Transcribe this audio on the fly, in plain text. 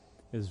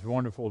It's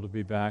wonderful to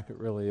be back. It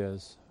really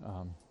is.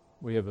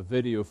 We have a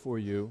video for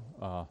you,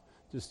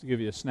 just to give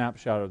you a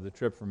snapshot of the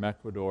trip from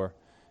Ecuador,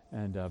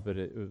 and but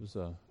it was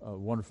a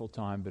wonderful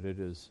time. But it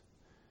is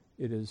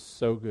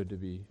so good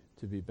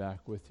to be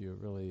back with you.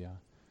 Really,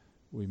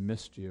 we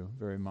missed you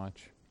very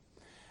much.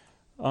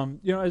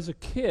 As a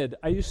kid,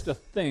 I used to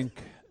think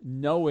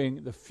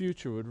knowing the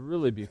future would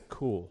really be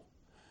cool.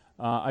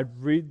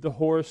 I'd read the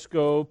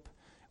horoscope.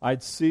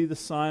 I'd see the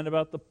sign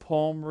about the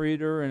palm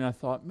reader, and I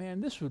thought,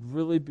 man, this would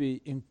really be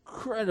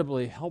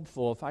incredibly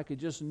helpful if I could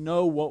just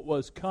know what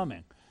was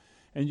coming.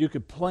 And you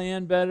could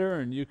plan better,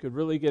 and you could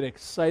really get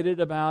excited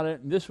about it,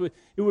 and it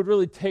would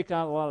really take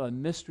out a lot of the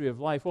mystery of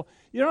life. Well,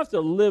 you don't have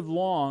to live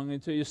long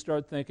until you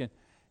start thinking,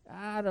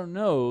 I don't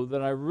know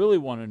that I really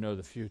want to know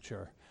the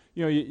future.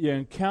 You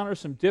encounter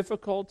some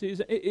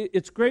difficulties.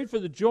 It's great for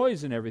the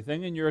joys and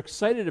everything, and you're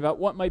excited about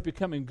what might be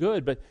coming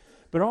good, but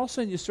all of a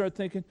sudden you start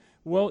thinking,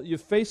 well, you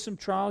face some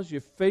trials,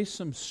 you face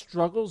some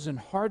struggles and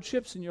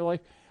hardships, and you're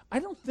like, I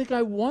don't think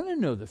I want to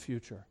know the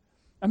future.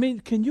 I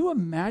mean, can you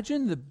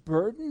imagine the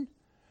burden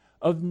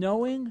of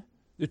knowing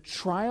the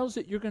trials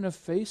that you're going to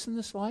face in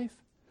this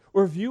life?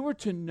 Or if you were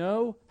to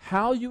know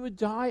how you would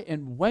die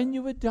and when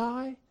you would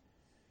die?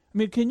 I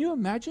mean, can you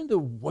imagine the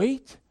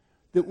weight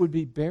that would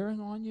be bearing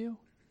on you?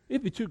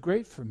 It'd be too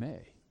great for me.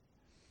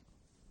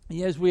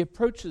 And as we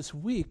approach this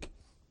week,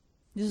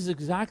 this is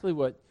exactly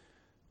what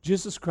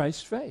Jesus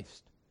Christ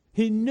faced.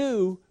 He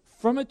knew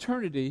from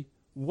eternity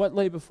what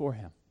lay before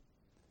him.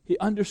 He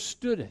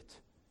understood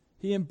it.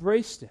 He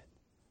embraced it.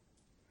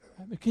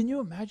 I mean, can you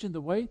imagine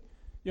the weight?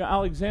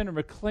 Alexander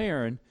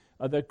MacLaren,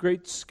 that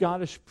great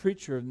Scottish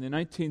preacher in the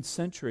 19th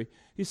century,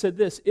 he said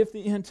this: if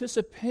the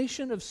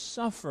anticipation of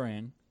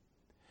suffering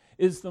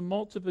is the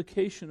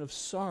multiplication of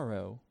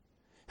sorrow,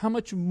 how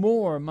much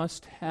more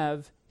must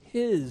have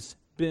his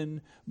been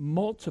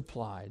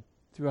multiplied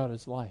throughout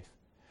his life?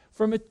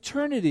 From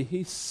eternity,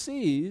 he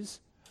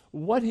sees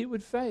what he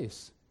would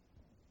face.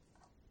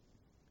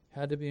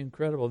 Had to be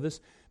incredible. This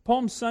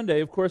Palm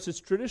Sunday, of course, it's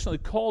traditionally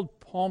called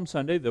Palm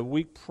Sunday, the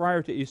week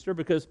prior to Easter,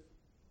 because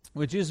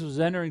when Jesus was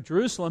entering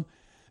Jerusalem,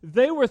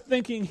 they were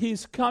thinking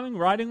he's coming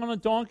riding on a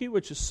donkey,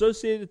 which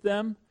associated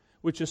him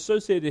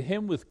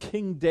with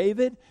King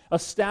David,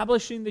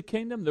 establishing the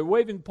kingdom. They're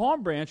waving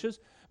palm branches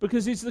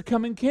because he's the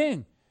coming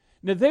king.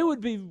 Now, they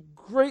would be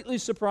greatly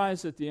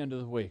surprised at the end of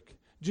the week.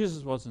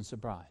 Jesus wasn't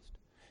surprised.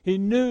 He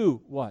knew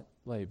what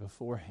lay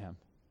before him.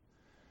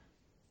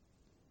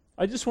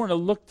 I just want to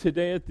look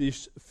today at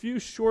these few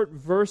short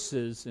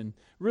verses, and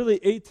really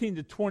 18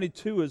 to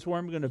 22 is where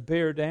I'm going to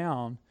bear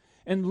down,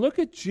 and look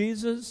at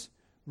Jesus,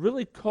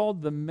 really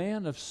called the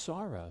man of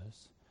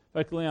sorrows. In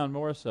fact, Leon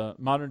Morris, a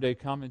modern-day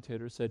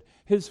commentator, said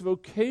his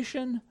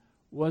vocation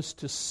was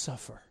to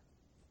suffer,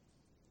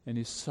 and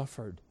he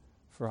suffered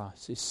for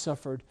us. He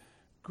suffered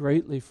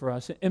greatly for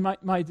us. And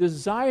my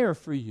desire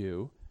for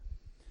you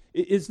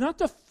is not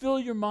to fill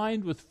your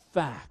mind with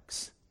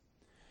facts,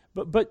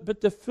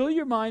 but to fill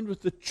your mind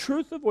with the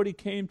truth of what he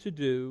came to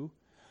do,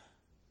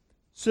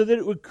 so that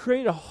it would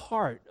create a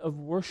heart of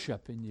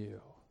worship in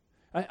you.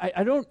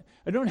 I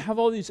don't have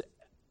all these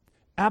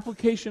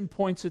application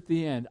points at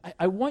the end.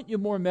 I want you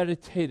more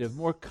meditative,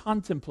 more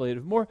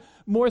contemplative,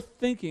 more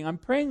thinking. I'm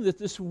praying that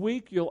this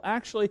week you'll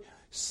actually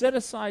set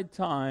aside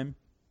time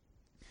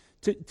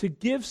to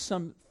give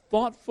some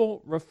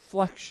thoughtful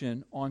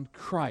reflection on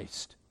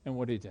Christ and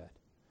what he did.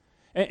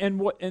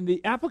 And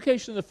the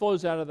application that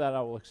flows out of that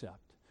I will accept.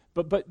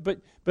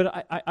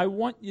 But I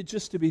want you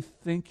just to be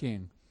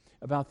thinking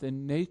about the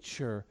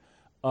nature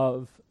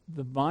of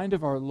the mind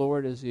of our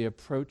Lord as he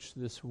approached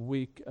this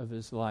week of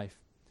his life.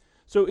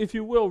 So if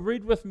you will,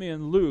 read with me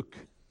in Luke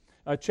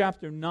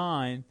chapter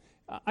 9.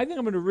 I think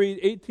I'm going to read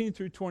 18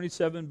 through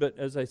 27, but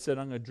as I said,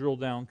 I'm going to drill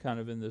down kind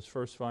of in this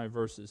first 5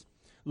 verses.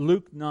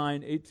 Luke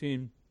 9,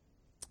 18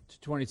 to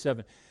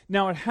 27.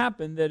 Now it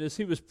happened that as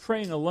he was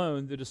praying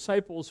alone, the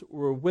disciples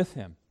were with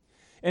him.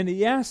 And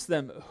he asked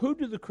them, "Who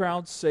do the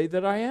crowds say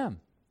that I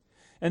am?"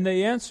 And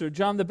they answered,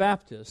 "John the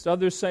Baptist.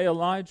 Others say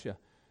Elijah.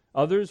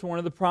 Others, one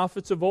of the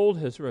prophets of old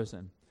has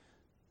risen."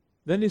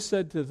 Then he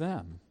said to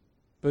them,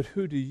 "But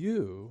who do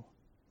you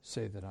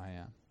say that I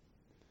am?"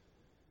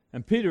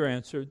 And Peter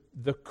answered,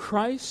 "The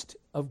Christ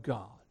of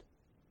God."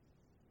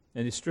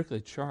 And he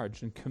strictly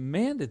charged and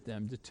commanded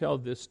them to tell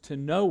this to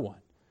no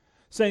one,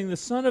 saying, "The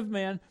Son of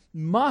Man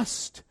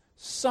must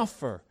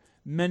suffer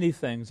many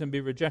things and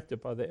be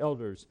rejected by the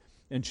elders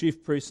and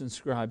chief priests and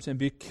scribes, and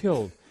be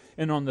killed,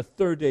 and on the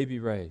third day be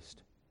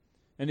raised."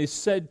 And he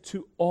said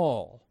to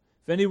all,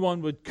 "If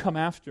anyone would come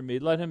after me,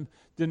 let him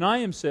deny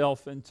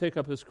himself and take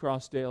up his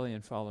cross daily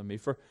and follow me.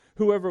 For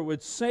whoever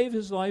would save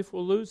his life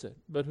will lose it,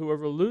 but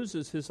whoever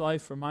loses his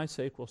life for my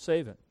sake will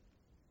save it.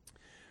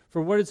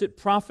 For what does it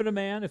profit a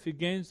man if he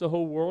gains the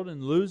whole world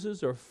and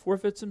loses or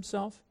forfeits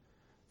himself?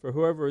 For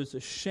whoever is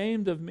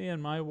ashamed of me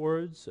and my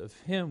words,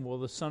 of him will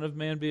the Son of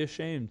Man be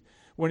ashamed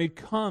when he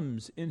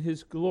comes in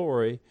his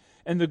glory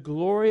and the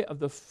glory of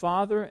the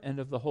Father and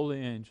of the holy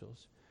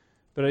angels.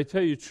 But I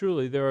tell you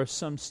truly, there are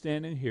some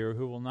standing here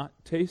who will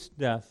not taste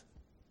death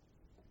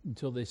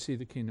until they see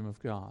the kingdom of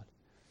God."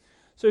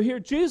 So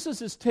here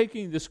Jesus is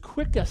taking this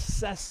quick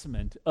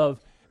assessment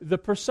of the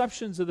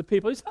perceptions of the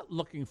people. He's not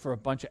looking for a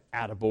bunch of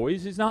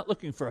attaboys. He's not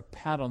looking for a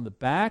pat on the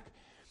back.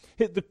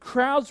 The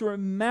crowds were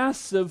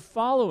massive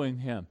following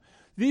him.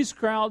 These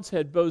crowds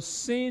had both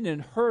seen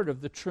and heard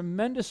of the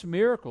tremendous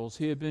miracles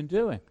he had been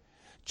doing.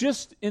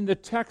 Just in the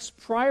text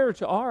prior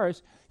to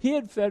ours, he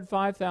had fed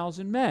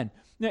 5,000 men.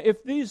 Now,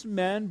 if these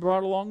men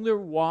brought along their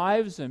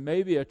wives and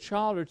maybe a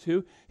child or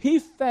two, he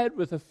fed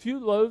with a few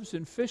loaves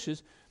and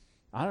fishes,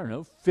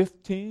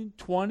 15,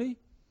 20,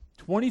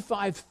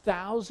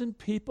 25,000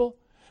 people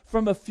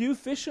from a few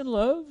fish and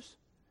loaves?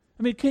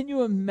 I mean, can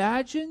you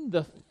imagine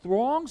the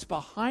throngs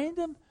behind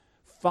him,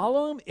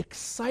 follow him,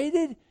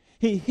 excited?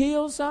 He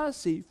heals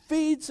us, he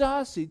feeds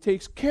us, he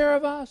takes care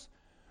of us.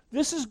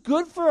 This is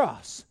good for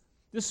us.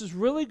 This is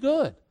really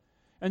good.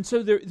 And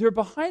so they're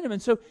behind him.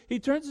 And so he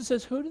turns and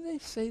says, who do they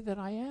say that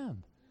I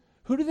am?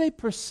 Who do they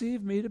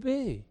perceive me to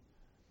be?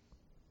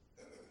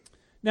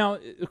 Now,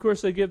 of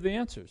course, they give the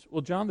answers.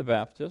 Well, John the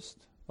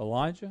Baptist,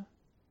 Elijah,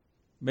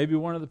 maybe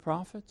one of the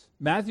prophets.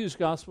 Matthew's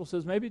gospel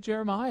says maybe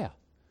Jeremiah.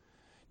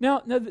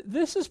 Now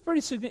this is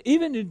pretty significant.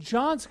 Even in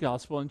John's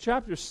gospel, in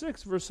chapter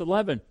 6, verse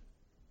 11,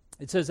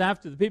 it says,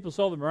 after the people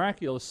saw the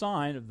miraculous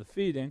sign of the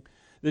feeding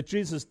that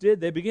Jesus did,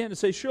 they began to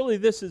say, surely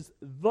this is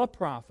the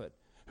prophet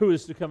who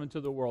is to come into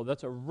the world.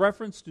 That's a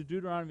reference to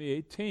Deuteronomy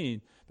 18,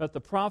 about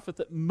the prophet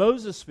that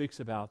Moses speaks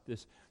about,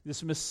 this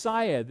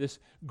Messiah, this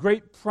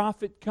great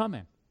prophet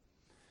coming.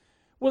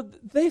 Well,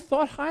 they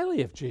thought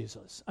highly of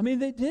Jesus. I mean,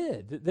 they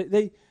did.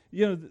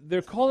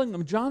 They're calling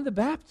him John the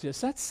Baptist.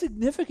 That's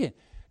significant.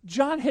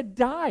 John had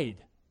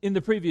died in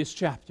the previous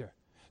chapter.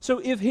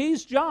 So if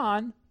he's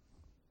John,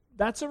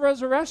 that's a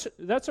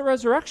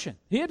resurrection.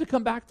 He had to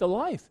come back to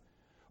life.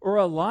 Or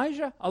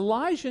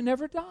Elijah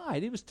never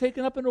died. He was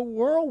taken up in a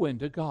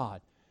whirlwind to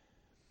God.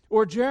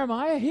 Or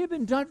Jeremiah, he had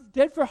been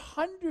dead for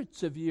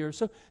hundreds of years.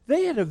 So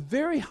they had a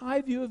very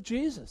high view of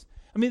Jesus.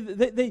 I mean,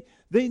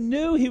 they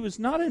knew he was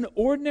not an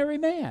ordinary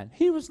man.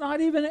 He was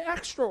not even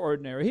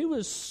extraordinary. He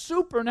was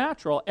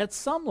supernatural at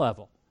some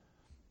level.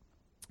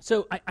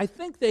 So I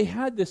think they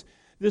had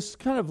this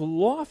kind of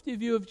lofty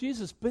view of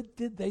Jesus, but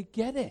did they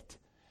get it?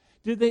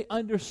 Did they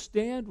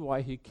understand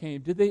why he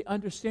came? Did they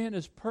understand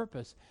his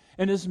purpose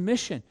and his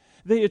mission?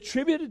 They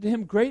attributed to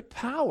him great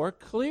power,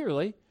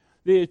 clearly.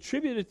 They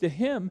attributed to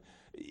him,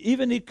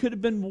 even he could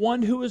have been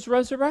one who was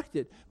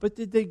resurrected. But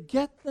did they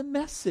get the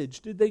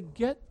message? Did they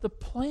get the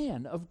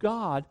plan of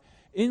God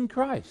in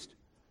Christ?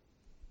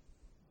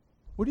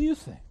 What do you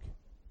think?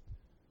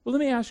 Well, let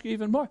me ask you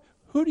even more.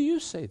 Who do you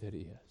say that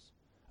he is?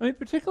 I mean,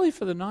 particularly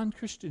for the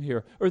non-Christian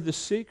here, or the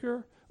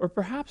seeker, or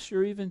perhaps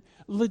you're even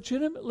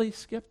legitimately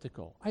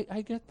skeptical.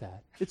 I get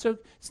that. It's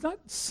not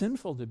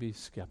sinful to be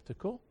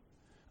skeptical.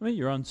 I mean,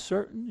 you're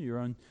uncertain,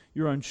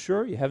 you're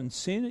unsure, you haven't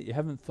seen it, you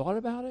haven't thought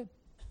about it,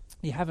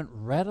 you haven't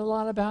read a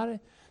lot about it,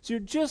 so you're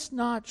just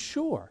not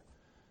sure.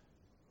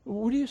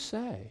 What do you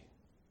say?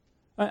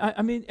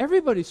 I mean,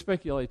 everybody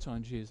speculates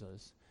on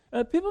Jesus.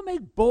 People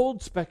make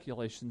bold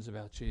speculations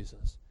about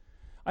Jesus.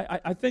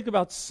 I think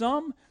about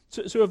some,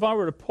 so if I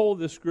were to poll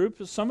this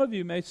group, some of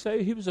you may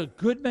say he was a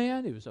good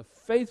man, he was a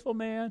faithful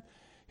man,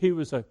 he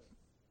was a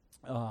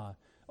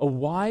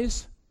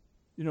wise,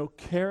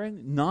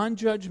 caring,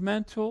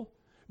 non-judgmental,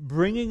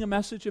 bringing a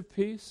message of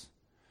peace.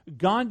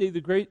 Gandhi,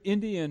 the great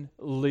Indian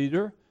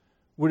leader,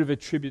 would have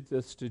attributed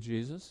this to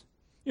Jesus.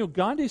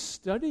 Gandhi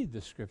studied the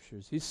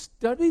scriptures. He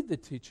studied the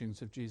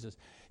teachings of Jesus.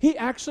 He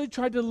actually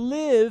tried to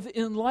live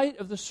in light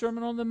of the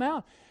Sermon on the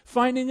Mount,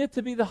 finding it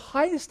to be the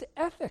highest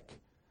ethic.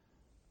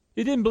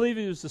 He didn't believe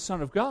he was the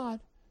Son of God,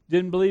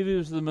 didn't believe he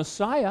was the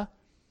Messiah,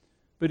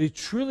 but he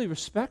truly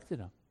respected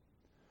him.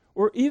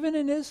 Or even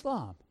in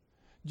Islam,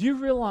 do you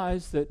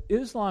realize that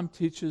Islam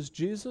teaches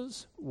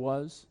Jesus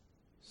was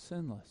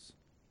sinless?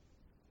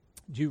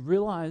 Do you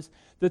realize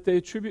that they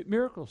attribute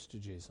miracles to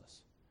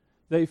Jesus?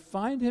 They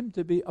find him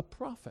to be a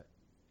prophet.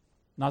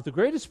 Not the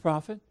greatest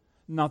prophet,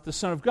 not the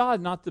Son of God,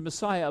 not the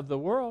Messiah of the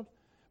world,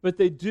 but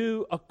they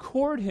do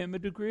accord him a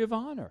degree of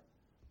honor.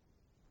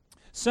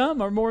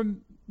 Some are more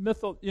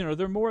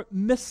they're more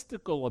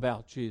mystical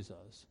about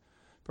Jesus.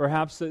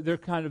 Perhaps they're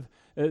kind of,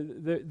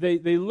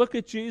 they look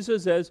at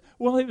Jesus as,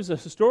 well, he was a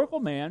historical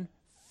man.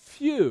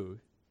 Few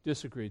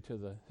disagree to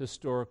the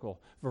historical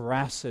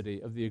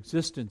veracity of the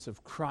existence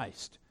of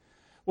Christ.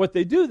 What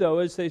they do, though,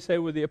 is they say,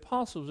 well, the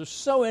apostles are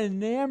so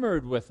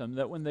enamored with him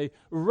that when they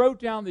wrote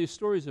down these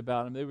stories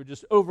about him, they were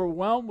just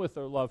overwhelmed with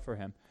their love for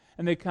him,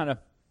 and they kind of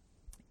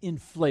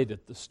inflated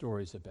the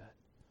stories a bit.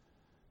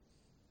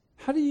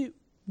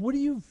 What do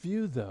you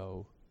view,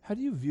 though? How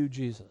do you view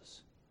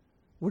Jesus?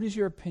 What is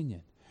your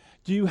opinion?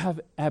 Do you have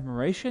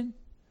admiration?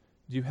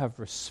 Do you have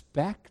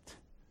respect?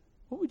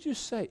 What would you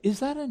say? Is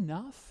that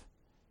enough?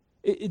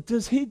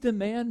 Does he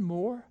demand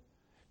more?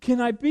 Can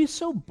I be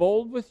so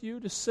bold with you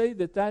to say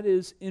that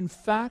is, in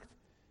fact,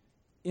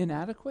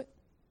 inadequate?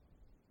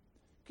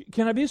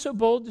 Can I be so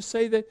bold to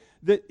say that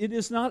it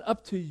is not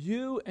up to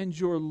you and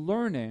your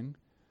learning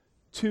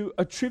to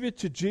attribute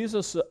to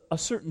Jesus a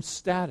certain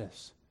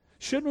status?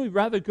 Shouldn't we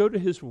rather go to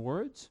his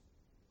words?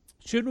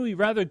 Shouldn't we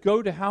rather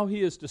go to how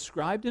he has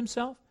described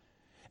himself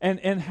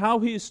and how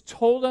he's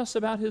told us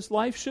about his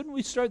life? Shouldn't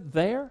we start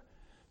there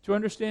to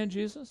understand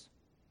Jesus?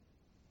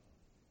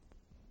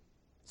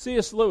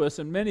 C.S. Lewis,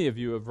 and many of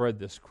you have read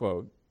this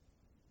quote,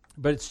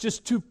 but it's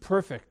just too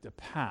perfect to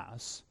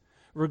pass,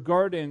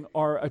 regarding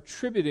our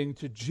attributing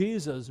to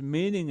Jesus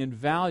meaning and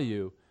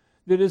value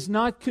that is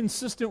not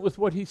consistent with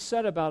what he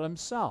said about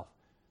himself.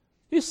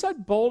 He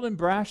said bold and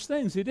brash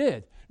things. He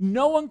did.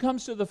 No one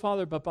comes to the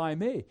Father but by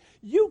me.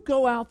 You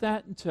go out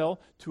that and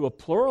tell to a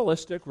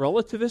pluralistic,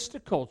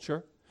 relativistic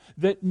culture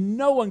that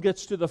no one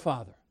gets to the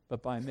Father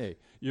but by me.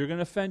 You're going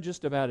to offend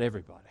just about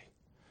everybody.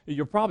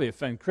 You'll probably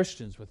offend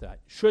Christians with that.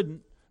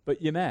 Shouldn't,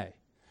 but you may.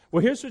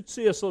 Well, here's what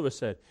C.S. Lewis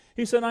said.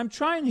 He said, I'm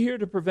trying here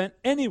to prevent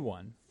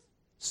anyone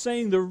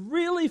saying the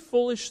really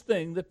foolish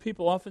thing that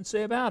people often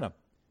say about him.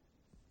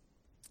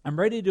 I'm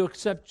ready to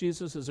accept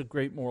Jesus as a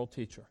great moral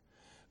teacher,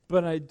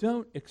 but I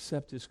don't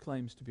accept his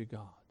claims to be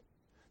God.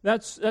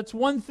 That's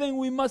one thing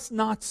we must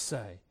not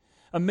say.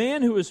 A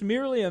man who is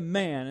merely a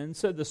man and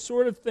said the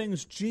sort of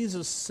things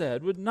Jesus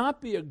said would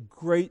not be a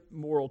great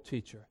moral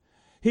teacher.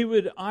 He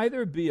would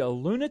either be a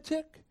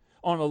lunatic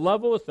on a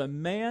level with a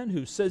man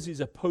who says he's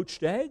a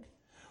poached egg,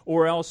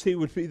 or else he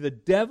would be the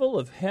devil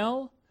of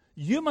hell.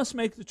 You must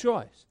make the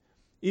choice.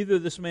 Either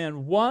this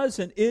man was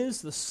and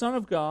is the Son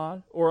of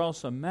God, or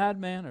else a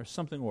madman or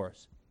something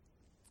worse.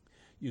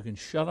 You can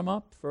shut him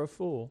up for a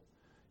fool.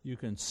 You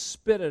can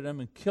spit at him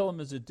and kill him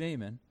as a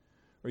demon,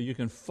 or you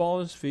can fall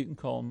at his feet and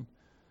call him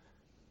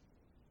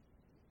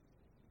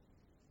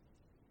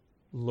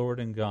Lord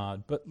and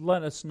God. But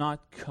let us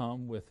not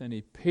come with any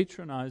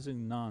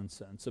patronizing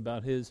nonsense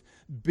about his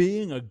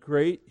being a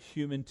great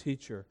human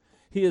teacher.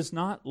 He has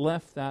not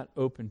left that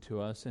open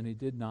to us, and he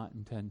did not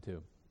intend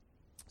to.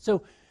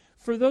 So,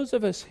 for those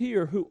of us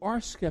here who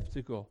are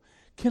skeptical,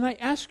 can I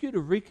ask you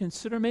to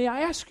reconsider? May I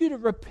ask you to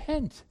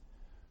repent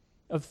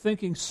of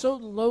thinking so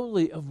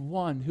lowly of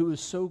one who is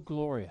so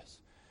glorious?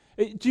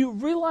 Do you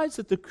realize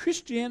that the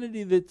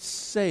Christianity that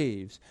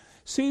saves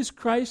sees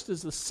Christ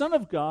as the Son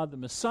of God, the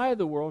Messiah of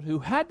the world, who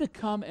had to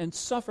come and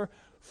suffer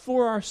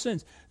for our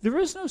sins? There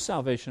is no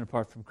salvation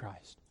apart from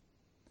Christ.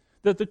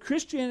 That the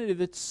Christianity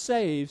that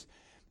saves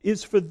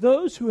is for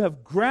those who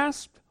have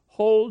grasped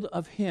hold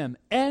of him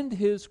and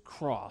his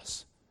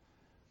cross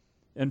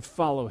and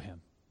follow him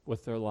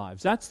with their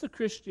lives. That's the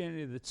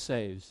Christianity that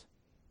saves.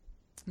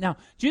 Now,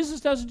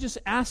 Jesus doesn't just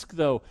ask,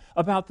 though,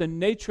 about the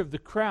nature of the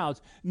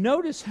crowds.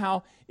 Notice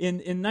how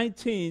in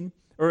 19,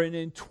 or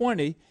in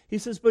 20, he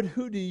says, but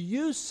who do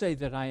you say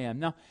that I am?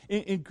 Now,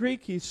 in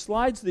Greek, he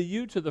slides the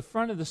you to the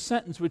front of the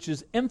sentence, which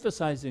is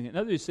emphasizing it. In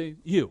other words, say,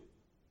 you.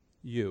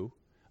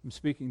 I'm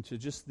speaking to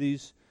just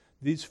these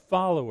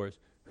followers.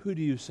 Who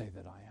do you say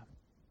that I am?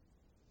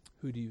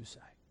 Who do you say?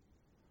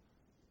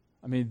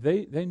 I mean,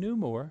 they knew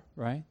more,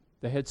 right?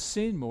 They had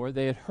seen more.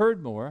 They had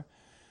heard more.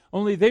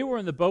 Only they were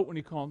in the boat when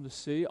he calmed the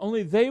sea.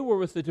 Only they were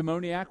with the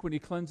demoniac when he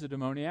cleansed the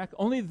demoniac.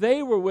 Only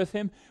they were with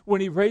him when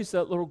he raised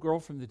that little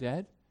girl from the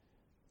dead.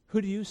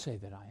 Who do you say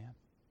that I am?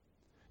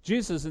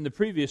 Jesus, in the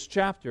previous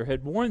chapter,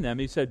 had warned them.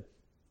 He said,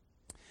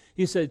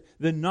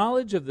 the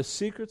knowledge of the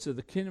secrets of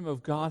the kingdom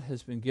of God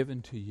has been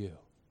given to you.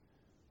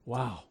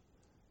 Wow.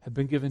 Have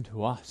been given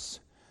to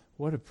us.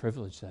 What a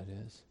privilege that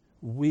is.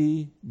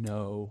 We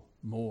know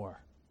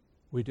more.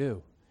 We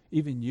do.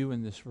 Even you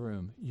in this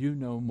room, you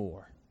know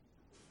more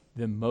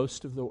than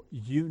most of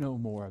you know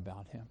more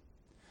about him.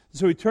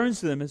 So he turns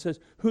to them and says,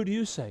 who do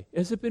you say?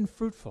 Has it been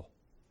fruitful?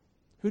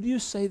 Who do you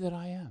say that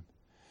I am?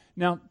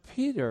 Now,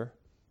 Peter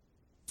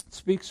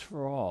speaks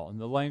for all, and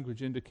the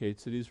language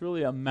indicates that he's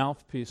really a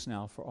mouthpiece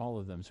now for all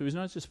of them. So he's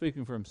not just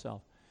speaking for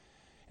himself.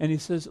 And he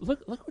says,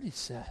 look what he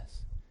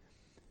says.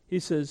 He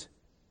says,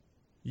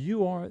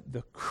 you are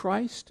the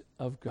Christ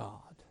of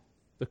God.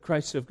 The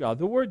Christ of God.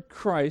 The word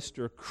Christ,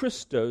 or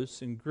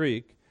Christos in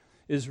Greek,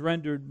 is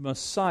rendered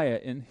Messiah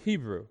in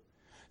Hebrew.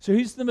 So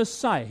he's the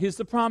Messiah. He's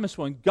the promised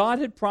one. God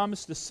had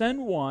promised to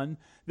send one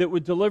that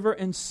would deliver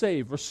and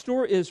save,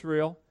 restore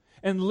Israel,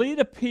 and lead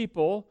a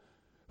people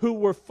who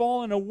were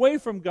fallen away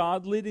from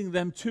God, leading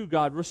them to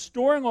God,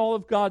 restoring all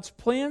of God's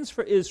plans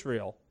for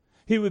Israel.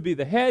 He would be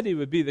the head, he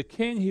would be the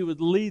king, he would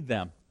lead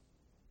them.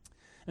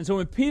 And so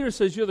when Peter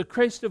says, you're the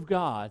Christ of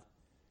God,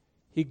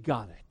 he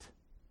got it.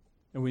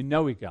 And we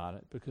know he got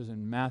it because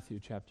in Matthew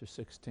chapter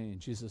 16,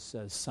 Jesus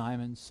says,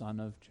 Simon, son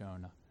of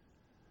Jonah,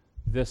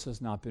 this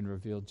has not been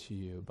revealed to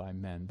you by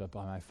men, but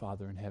by my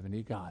Father in heaven.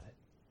 He got it.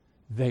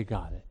 They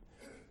got it,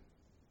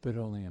 but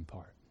only in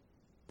part.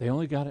 They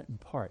only got it in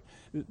part.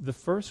 The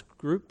first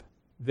group,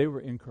 they were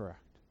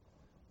incorrect.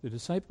 The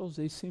disciples,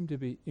 they seemed to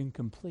be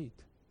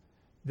incomplete.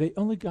 They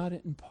only got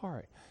it in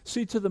part.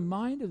 See, to the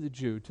mind of the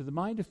Jew, to the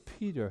mind of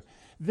Peter,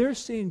 they're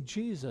seeing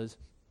Jesus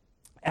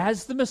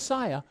as the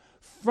Messiah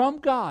from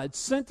God,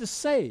 sent to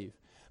save.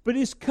 But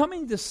he's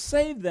coming to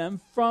save them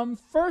from,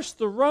 first,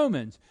 the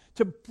Romans,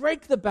 to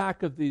break the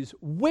back of these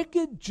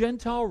wicked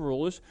Gentile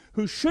rulers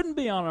who shouldn't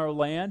be on our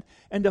land,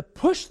 and to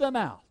push them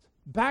out,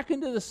 back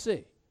into the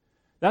sea.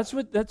 That's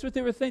what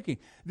they were thinking.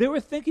 They were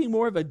thinking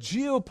more of a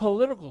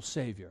geopolitical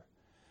savior,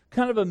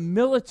 kind of a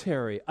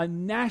military, a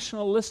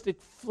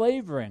nationalistic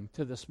flavoring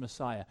to this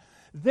Messiah.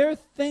 They're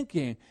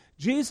thinking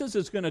Jesus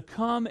is going to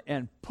come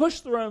and push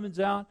the Romans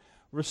out,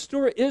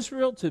 restore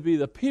Israel to be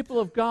the people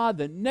of God,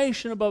 the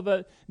nation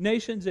above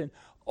nations, and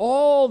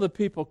all the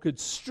people could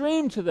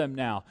stream to them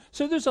now.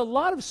 So there's a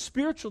lot of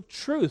spiritual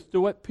truth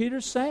to what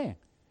Peter's saying.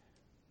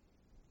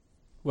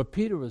 What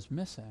Peter was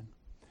missing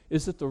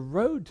is that the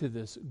road to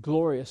this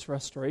glorious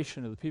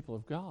restoration of the people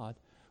of God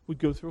would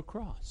go through a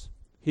cross.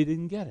 He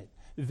didn't get it.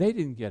 They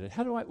didn't get it.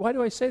 Why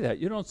do I say that?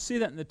 You don't see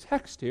that in the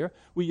text here.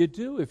 Well, you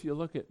do if you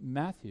look at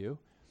Matthew.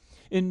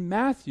 In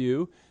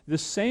Matthew, the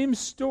same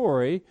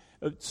story,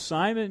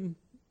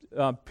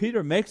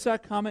 Peter makes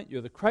that comment,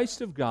 you're the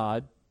Christ of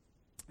God.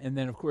 And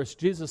then, of course,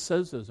 Jesus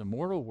says those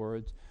immortal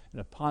words,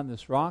 and upon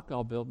this rock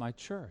I'll build my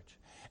church.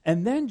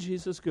 And then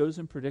Jesus goes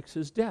and predicts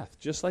his death,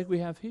 just like we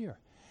have here.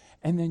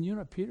 And then you know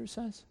what Peter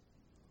says?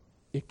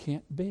 It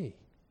can't be.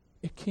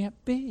 It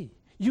can't be.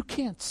 You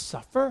can't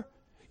suffer.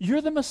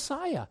 You're the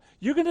Messiah.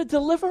 You're going to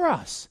deliver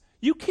us.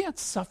 You can't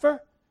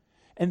suffer.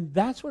 And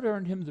that's what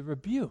earned him the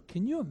rebuke.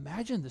 Can you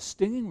imagine the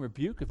stinging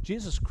rebuke of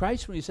Jesus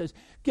Christ when he says,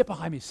 "Get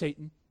behind me,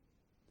 Satan.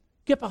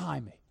 Get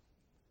behind me."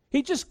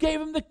 He just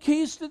gave him the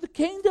keys to the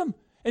kingdom.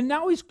 And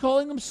now he's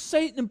calling him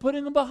Satan and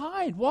putting him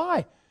behind.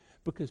 Why?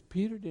 Because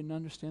Peter didn't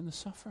understand the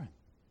suffering.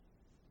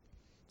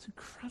 It's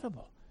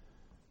incredible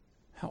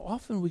how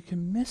often we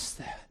can miss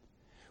that.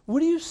 What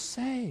do you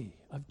say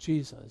of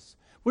Jesus?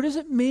 What does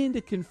it mean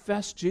to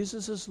confess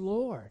Jesus as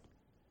Lord?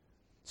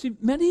 See,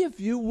 many of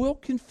you will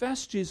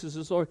confess Jesus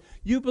as Lord.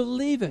 You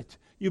believe it.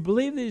 You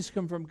believe that he's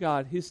come from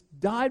God. He's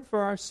died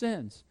for our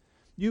sins.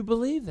 You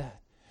believe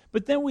that.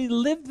 But then we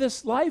live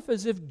this life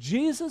as if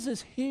Jesus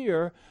is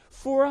here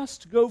for us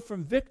to go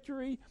from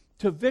victory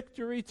to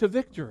victory to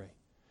victory.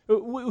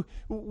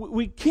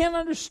 We can't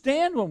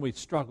understand when we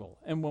struggle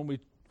and when we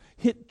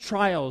hit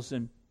trials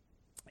and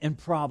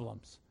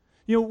problems.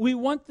 You know, we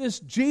want this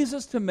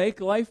Jesus to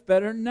make life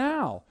better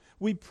now.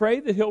 We pray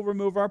that he'll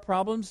remove our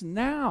problems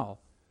now.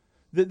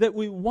 That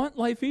we want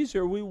life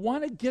easier. We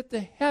want to get to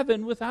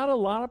heaven without a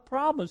lot of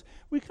problems.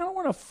 We kind of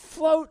want to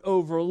float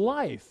over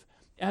life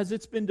as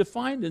it's been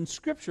defined in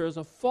Scripture as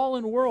a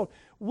fallen world.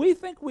 We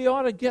think we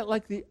ought to get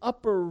like the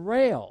upper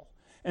rail,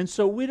 and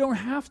so we don't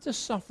have to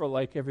suffer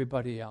like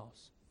everybody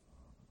else.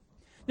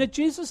 Now,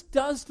 Jesus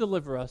does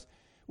deliver us.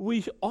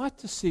 We ought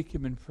to seek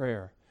him in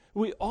prayer.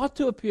 We ought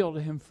to appeal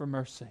to him for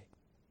mercy.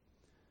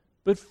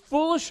 But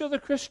foolish are the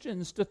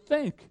Christians to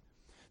think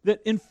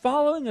that in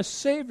following a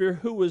Savior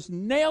who was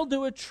nailed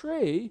to a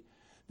tree,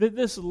 that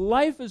this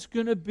life is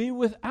going to be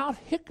without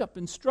hiccup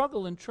and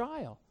struggle and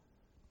trial.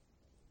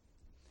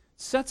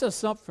 It sets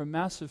us up for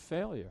massive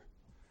failure.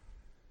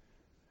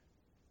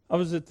 I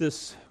was at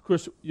this, of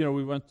course, you know,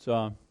 we went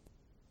to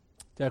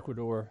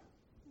Ecuador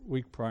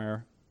week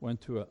prior,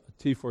 went to a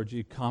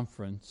T4G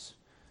conference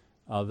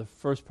the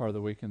first part of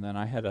the week, and then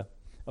I had a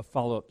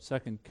follow-up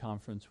second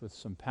conference with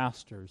some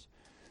pastors.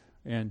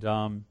 And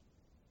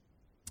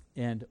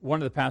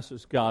one of the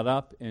pastors got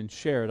up and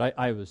shared.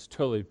 I was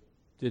totally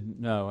didn't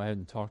know. I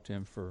hadn't talked to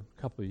him for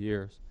a couple of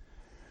years.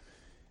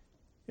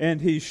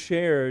 And he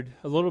shared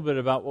a little bit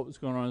about what was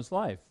going on in his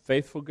life.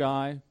 Faithful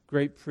guy,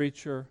 great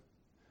preacher,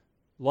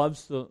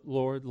 loves the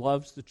Lord,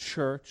 loves the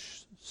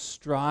church,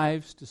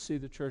 strives to see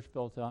the church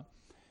built up.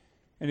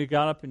 And he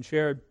got up and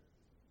shared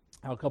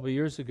how a couple of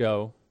years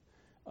ago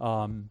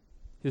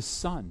his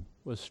son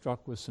was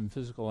struck with some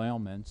physical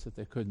ailments that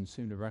they couldn't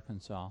seem to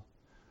reconcile.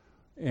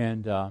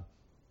 And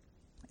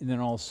then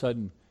all of a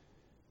sudden,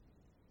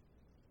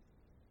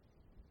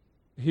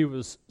 he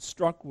was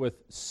struck with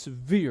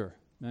severe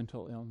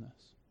mental illness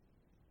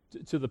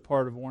to the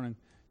part of wanting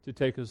to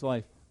take his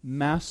life.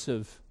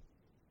 Massive,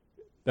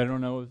 they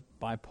don't know,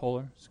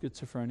 bipolar,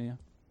 schizophrenia.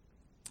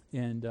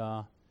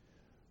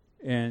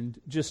 And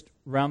just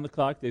round the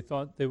clock, they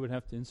thought they would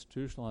have to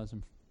institutionalize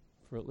him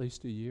for at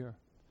least a year.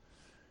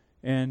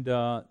 And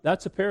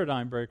that's a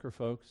paradigm breaker,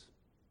 folks.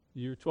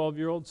 Your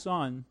 12-year-old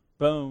son,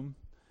 boom,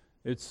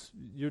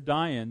 you're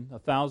dying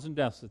 1,000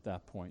 deaths at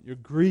that point. You're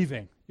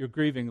grieving. You're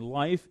grieving.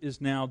 Life is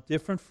now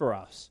different for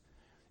us.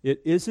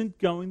 It isn't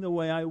going the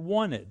way I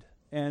wanted.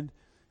 And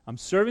I'm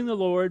serving the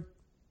Lord.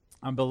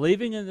 I'm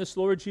believing in this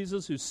Lord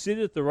Jesus who's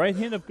seated at the right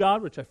hand of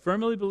God, which I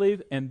firmly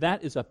believe, and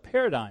that is a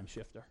paradigm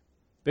shifter,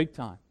 big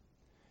time.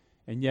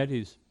 And yet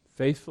he's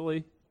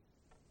faithfully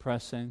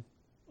pressing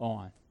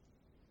on.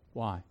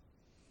 Why?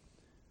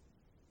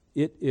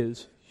 It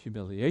is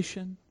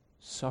humiliation,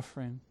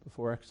 suffering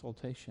before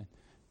exaltation.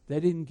 They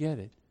didn't get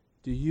it.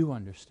 Do you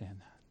understand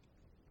that?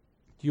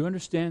 Do you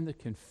understand that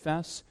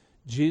confess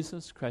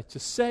Jesus Christ, to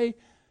say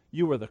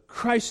you are the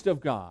Christ of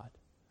God,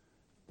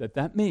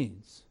 that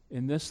means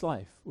in this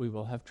life we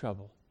will have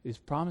trouble. He's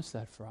promised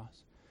that for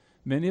us.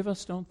 Many of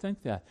us don't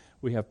think that.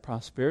 We have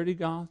prosperity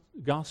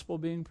gospel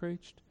being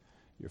preached,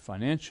 your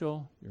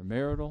financial, your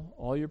marital,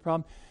 all your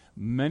problems.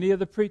 Many of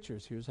the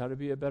preachers, here's how to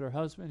be a better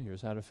husband,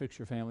 here's how to fix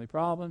your family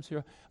problems.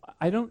 Here,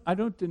 I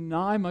don't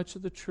deny much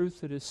of the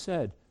truth that is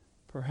said,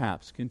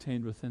 perhaps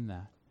contained within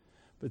that.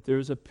 But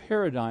there's a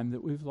paradigm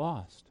that we've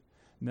lost.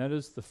 And that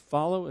is to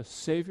follow a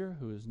Savior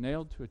who is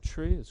nailed to a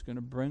tree is going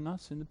to bring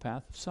us in the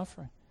path of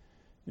suffering.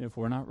 And if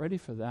we're not ready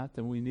for that,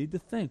 then we need to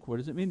think, what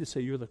does it mean to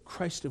say you're the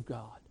Christ of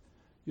God?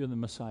 You're the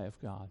Messiah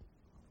of God.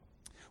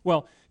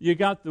 Well, you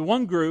got the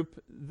one group,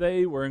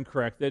 they were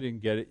incorrect, they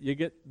didn't get it. You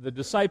get the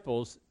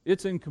disciples,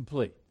 it's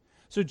incomplete.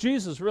 So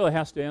Jesus really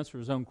has to answer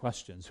his own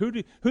questions. Who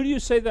do you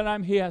say that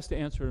I'm? He has to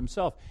answer it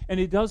himself. And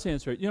he does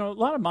answer it. You know, a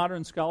lot of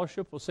modern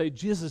scholarship will say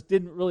Jesus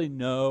didn't really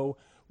know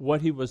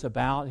what he was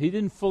about. He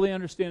didn't fully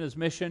understand his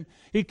mission.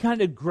 He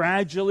kind of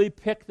gradually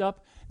picked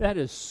up. That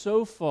is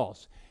so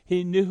false.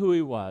 He knew who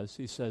he was.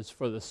 He says,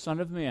 for the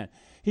Son of Man.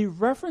 He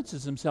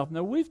references himself.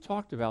 Now, we've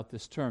talked about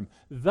this term,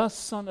 the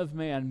Son of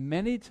Man,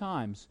 many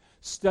times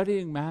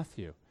studying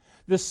Matthew.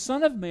 The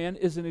Son of Man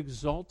is an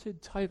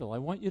exalted title. I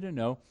want you to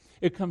know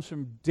it comes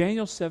from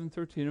Daniel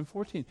 7:13 and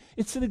 14.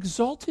 It's an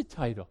exalted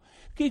title.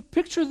 Okay,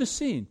 picture the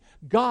scene.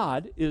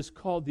 God is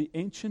called the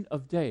Ancient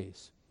of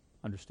Days,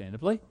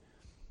 understandably.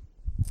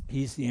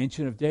 He's the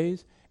Ancient of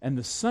Days, and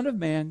the Son of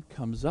Man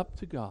comes up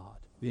to God,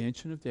 the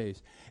Ancient of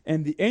Days.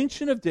 And the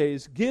Ancient of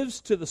Days gives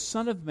to the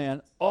Son of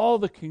Man all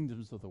the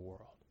kingdoms of the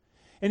world.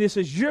 And he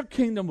says, your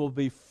kingdom will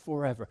be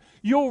forever.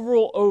 You'll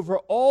rule over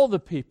all the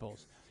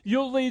peoples.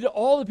 You'll lead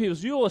all the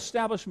peoples. You'll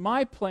establish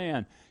my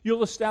plan.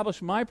 You'll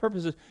establish my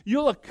purposes.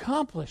 You'll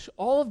accomplish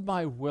all of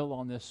my will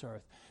on this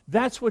earth.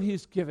 That's what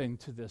he's giving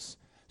to this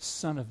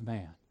Son of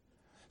Man.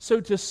 So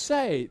to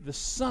say the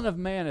Son of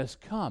Man has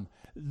come,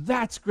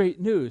 that's great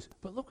news.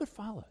 But look what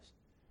follows.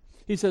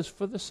 He says,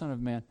 for the Son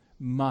of Man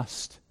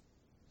must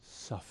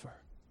suffer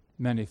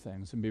many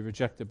things and be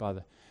rejected by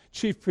the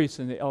chief priests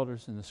and the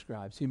elders and the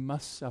scribes. He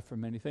must suffer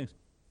many things.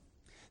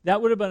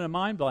 That would have been a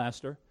mind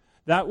blaster.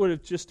 That would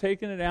have just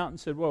taken it out and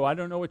said, whoa, I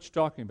don't know what you're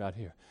talking about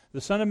here.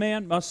 The Son of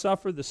Man must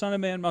suffer. The Son of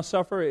Man must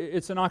suffer.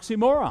 It's an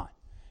oxymoron.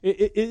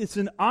 It's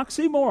an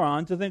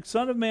oxymoron to think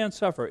Son of Man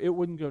suffer. It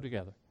wouldn't go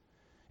together.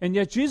 And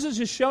yet Jesus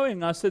is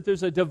showing us that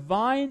there's a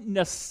divine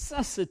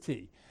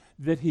necessity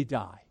that he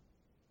die,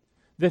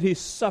 that he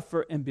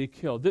suffer and be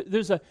killed.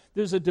 There's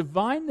a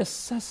divine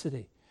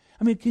necessity.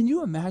 I mean, can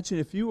you imagine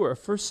if you were a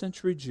first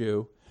century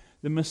Jew,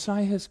 the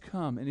Messiah has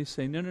come, and he's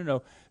saying,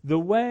 no. The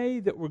way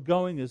that we're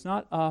going is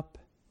not up,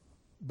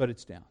 but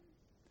it's down.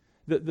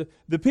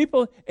 The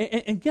people,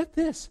 and get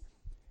this,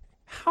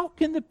 how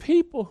can the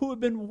people who have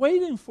been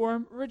waiting for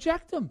him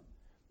reject him?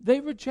 They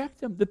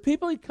reject him. The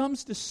people he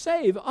comes to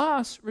save,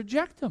 us,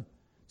 reject him.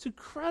 It's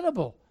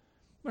incredible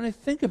when I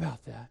think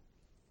about that.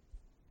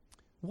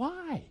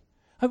 Why?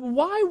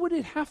 Why would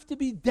it have to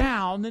be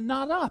down and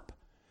not up?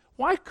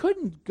 Why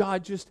couldn't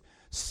God just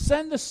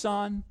send the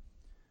Son,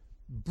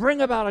 bring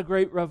about a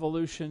great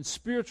revolution,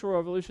 spiritual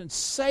revolution,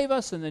 save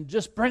us, and then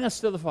just bring us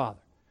to the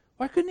Father?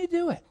 Why couldn't he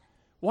do it?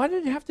 Why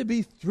did it have to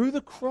be through the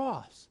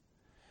cross?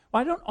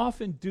 Well, I don't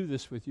often do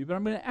this with you, but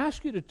I'm going to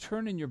ask you to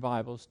turn in your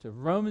Bibles to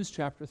Romans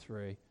chapter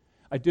 3.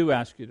 I do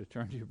ask you to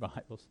turn to your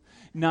Bibles,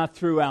 not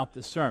throughout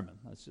the sermon.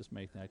 Let's just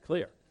make that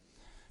clear.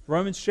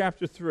 Romans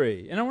chapter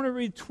 3. And I want to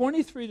read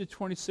 23 to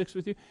 26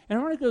 with you, and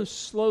I want to go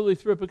slowly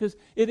through it because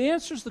it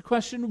answers the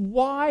question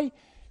why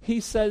he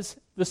says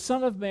the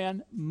Son of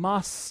Man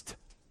must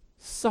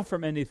suffer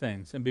many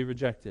things and be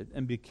rejected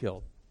and be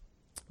killed.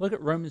 Look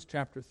at Romans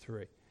chapter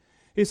 3.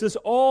 He says,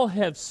 all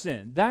have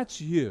sinned.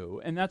 That's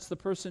you, and that's the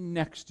person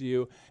next to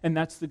you, and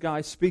that's the guy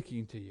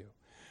speaking to you.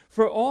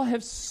 For all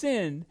have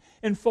sinned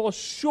and fall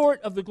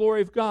short of the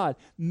glory of God.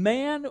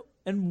 Man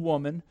and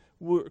woman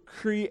were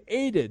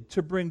created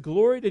to bring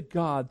glory to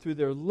God through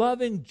their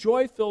loving,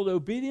 joy-filled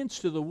obedience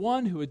to the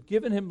one who had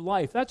given him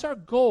life. That's our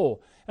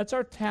goal. That's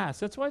our task.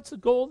 That's why it's the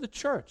goal of the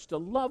church, to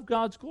love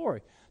God's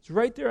glory. It's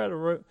right there out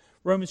of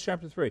Romans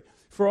chapter 3.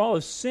 For all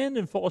have sinned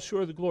and fall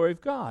short of the glory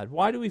of God.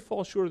 Why do we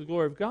fall short of the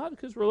glory of God?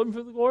 Because we're living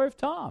for the glory of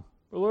Tom.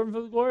 We're living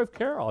for the glory of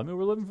Carol. I mean,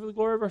 we're living for the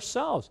glory of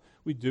ourselves.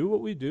 We do what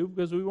we do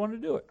because we want to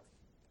do it.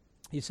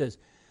 He says,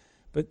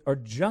 but are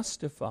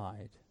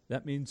justified.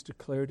 That means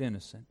declared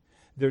innocent.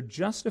 They're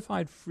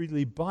justified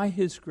freely by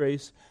his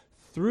grace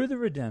through the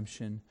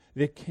redemption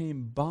that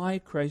came by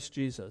Christ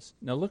Jesus.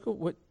 Now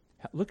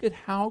look at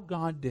how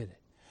God did it.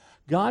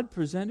 God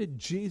presented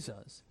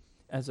Jesus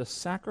as a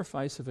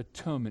sacrifice of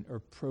atonement or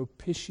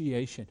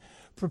propitiation.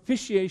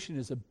 Propitiation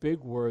is a big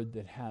word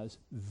that has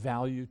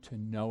value to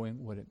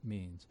knowing what it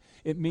means.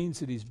 It means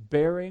that he's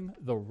bearing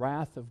the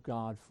wrath of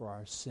God for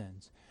our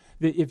sins.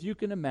 That if you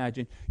can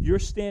imagine, you're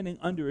standing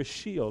under a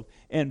shield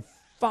and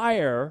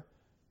fire,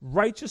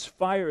 righteous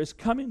fire is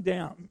coming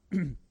down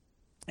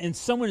and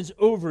someone is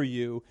over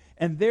you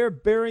and they're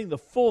bearing the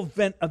full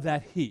vent of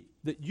that heat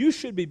that you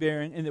should be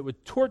bearing and that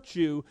would torch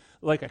you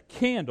like a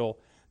candle,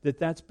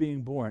 that's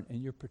being borne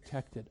and you're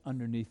protected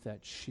underneath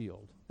that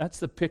shield. That's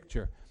the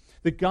picture.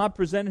 That God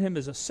presented him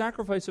as a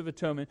sacrifice of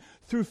atonement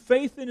through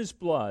faith in his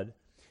blood.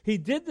 He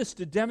did this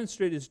to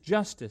demonstrate his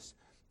justice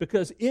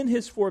because in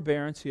his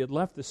forbearance he had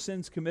left the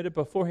sins committed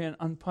beforehand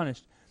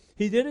unpunished.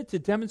 He did it to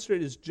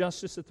demonstrate his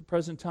justice at the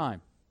present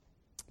time.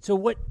 So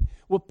what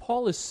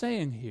Paul is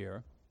saying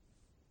here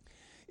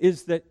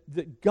is that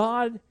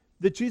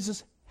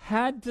Jesus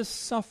had to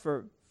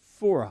suffer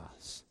for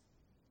us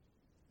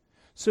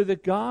so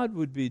that God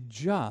would be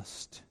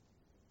just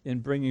in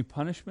bringing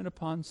punishment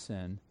upon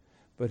sin,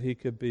 but he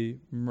could be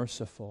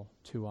merciful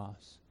to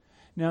us.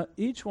 Now,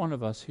 each one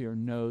of us here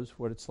knows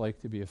what it's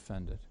like to be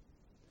offended.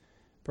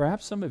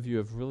 Perhaps some of you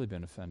have really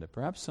been offended.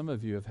 Perhaps some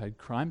of you have had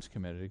crimes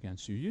committed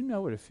against you. You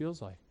know what it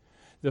feels like.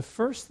 The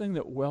first thing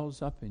that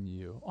wells up in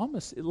you,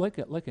 almost like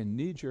a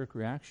knee-jerk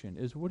reaction,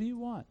 is, what do you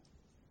want?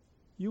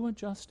 You want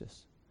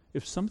justice.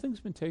 If something's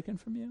been taken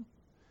from you,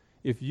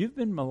 if you've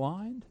been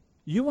maligned,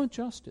 you want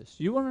justice.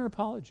 You want an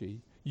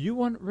apology. You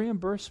want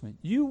reimbursement.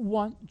 You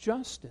want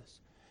justice.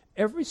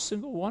 Every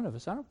single one of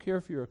us, I don't care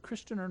if you're a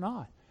Christian or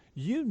not,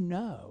 you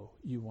know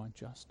you want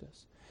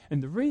justice.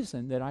 And the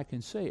reason that I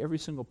can say every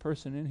single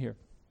person in here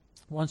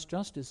wants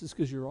justice is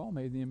because you're all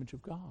made in the image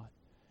of God.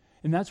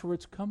 And that's where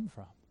it's come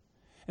from.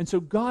 And so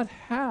God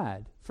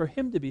had, for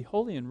him to be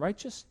holy and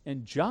righteous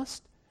and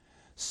just,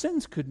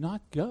 sins could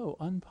not go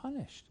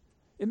unpunished.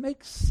 It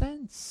makes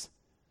sense.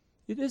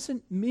 It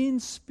isn't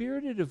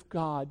mean-spirited of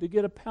God to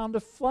get a pound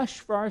of flesh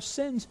for our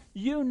sins.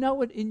 You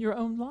know it in your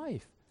own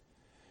life.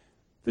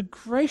 The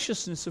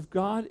graciousness of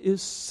God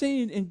is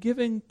seen in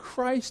giving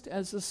Christ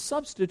as a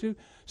substitute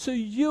so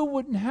you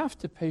wouldn't have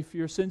to pay for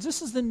your sins.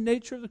 This is the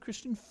nature of the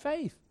Christian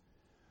faith,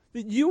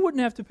 that you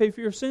wouldn't have to pay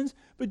for your sins,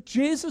 but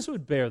Jesus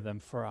would bear them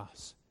for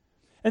us.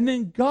 And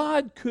then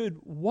God could,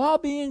 while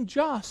being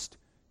just,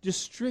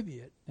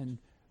 distribute and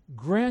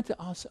grant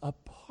us a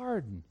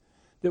pardon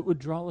that would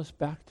draw us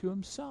back to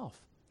himself.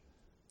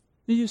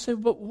 And you say,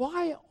 but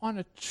why on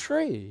a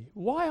tree?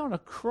 Why on a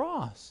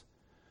cross?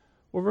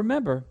 Well,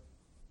 remember,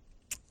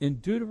 in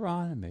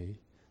Deuteronomy,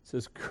 it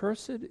says,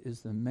 cursed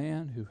is the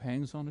man who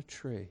hangs on a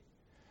tree.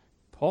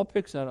 Paul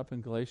picks that up in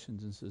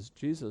Galatians and says,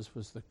 Jesus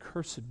was the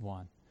cursed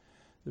one.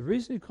 The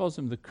reason he calls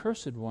him the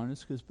cursed one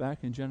is because back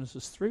in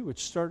Genesis 3,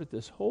 which started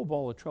this whole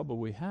ball of trouble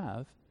we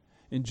have,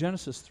 in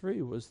Genesis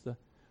 3 was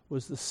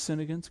the sin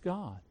against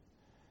God.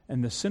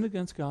 And the sin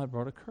against God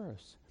brought a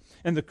curse.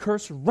 And the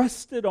curse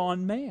rested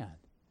on man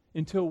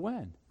until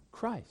when?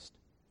 Christ,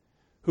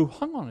 who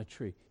hung on a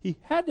tree. He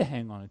had to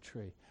hang on a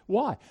tree.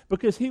 Why?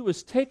 Because he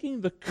was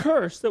taking the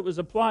curse that was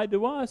applied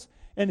to us,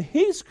 and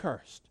he's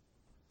cursed.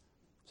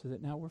 So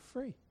that now we're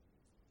free.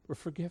 We're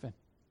forgiven.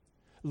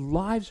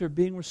 Lives are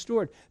being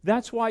restored.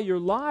 That's why your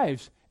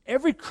lives,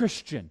 every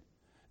Christian,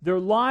 their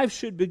lives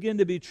should begin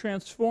to be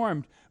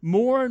transformed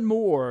more and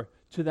more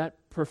to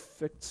that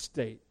perfect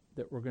state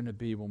that we're going to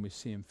be when we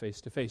see him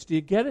face to face. Do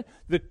you get it?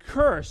 The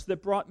curse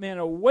that brought man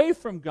away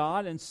from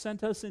God and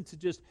sent us into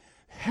just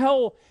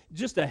hell,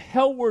 just a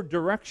hellward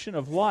direction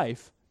of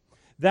life,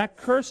 that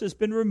curse has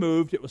been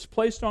removed. It was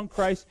placed on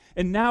Christ,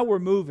 and now we're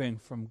moving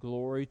from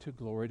glory to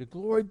glory to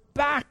glory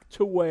back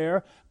to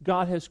where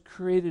God has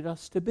created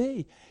us to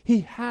be. He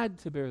had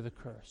to bear the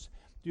curse.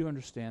 Do you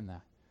understand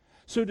that?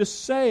 So to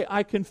say,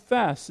 I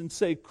confess, and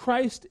say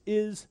Christ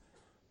is,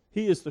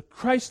 he is the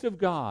Christ of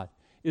God,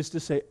 is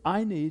to say,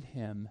 I need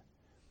him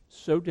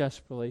so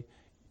desperately.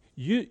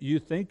 You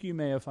think you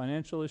may have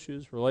financial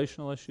issues,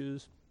 relational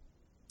issues,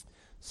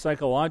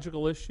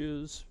 psychological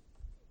issues,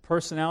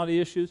 personality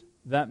issues.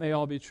 That may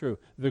all be true.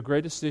 The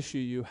greatest issue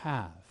you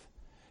have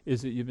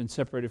is that you've been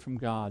separated from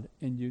God,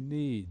 and you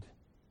need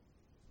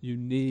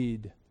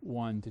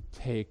one to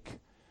take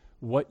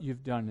what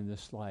you've done in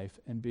this life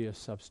and be a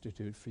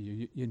substitute for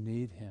you. You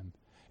need him.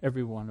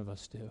 Every one of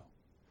us do.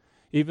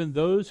 Even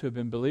those who have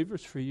been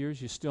believers for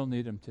years, you still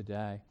need him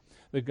today.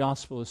 The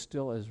gospel is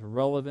still as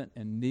relevant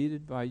and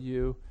needed by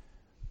you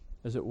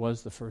as it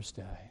was the first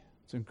day.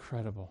 It's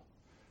incredible.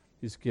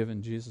 He's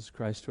given Jesus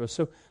Christ to us.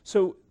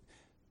 So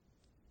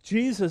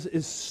Jesus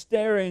is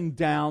staring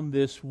down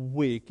this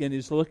week, and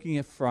he's looking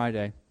at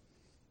Friday,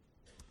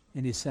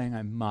 and he's saying,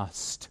 I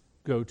must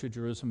go to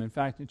Jerusalem. In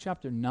fact, in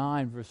chapter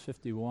 9, verse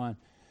 51,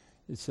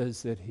 it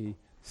says that he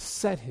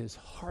set his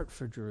heart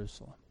for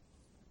Jerusalem.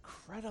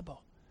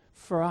 Incredible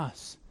for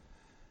us.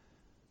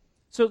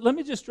 So let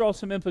me just draw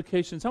some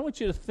implications. I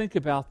want you to think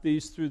about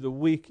these through the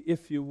week,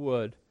 if you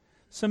would.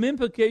 Some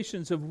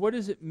implications of what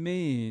does it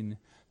mean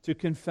to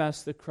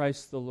confess that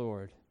Christ the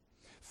Lord.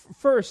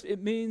 First,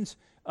 it means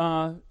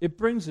it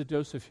brings a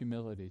dose of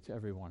humility to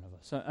every one of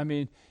us. I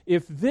mean,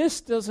 if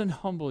this doesn't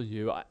humble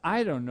you,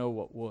 I don't know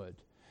what would.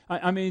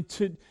 I mean,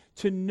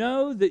 to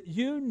know that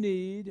you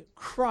need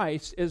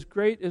Christ as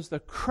great as the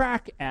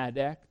crack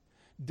addict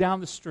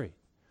down the street.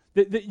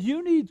 That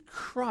you need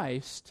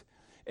Christ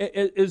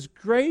as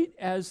great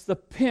as the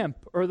pimp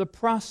or the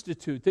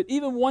prostitute that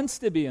even wants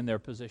to be in their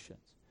positions.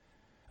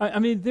 I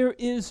mean, there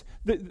is,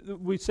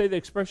 we say the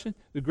expression,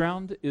 the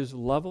ground is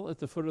level at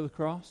the foot of the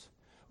cross.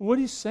 What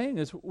he's saying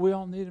is we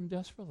all need him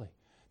desperately.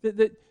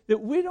 That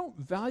we don't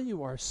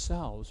value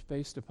ourselves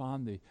based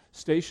upon the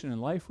station in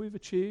life we've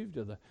achieved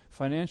or the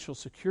financial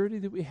security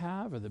that we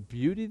have or the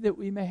beauty that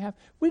we may have.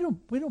 We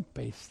don't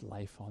base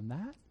life on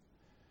that.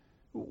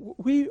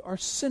 We are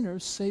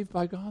sinners saved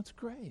by God's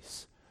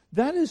grace.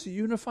 That is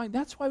unifying.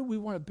 That's why we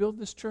want to build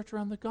this church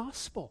around the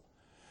gospel.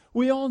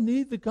 We all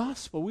need the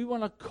gospel. We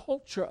want a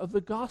culture of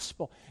the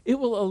gospel. It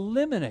will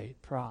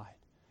eliminate pride.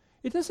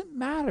 It doesn't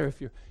matter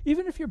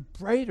even if you're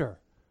brighter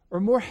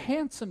or more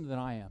handsome than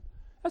I am.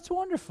 That's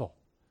wonderful.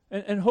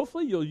 And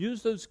hopefully you'll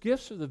use those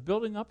gifts for the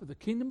building up of the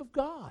kingdom of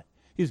God.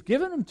 He's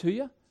given them to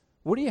you.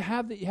 What do you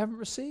have that you haven't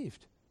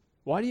received?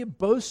 Why do you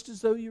boast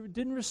as though you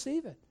didn't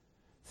receive it?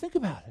 Think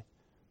about it.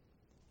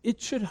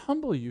 It should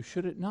humble you,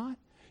 should it not?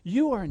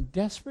 You are in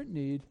desperate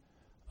need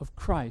of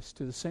Christ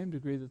to the same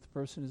degree that the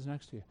person is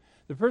next to you.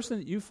 The person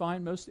that you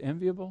find most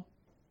enviable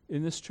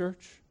in this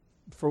church,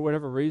 for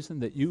whatever reason,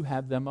 that you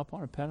have them up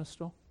on a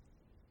pedestal,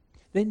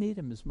 they need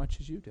him as much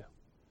as you do.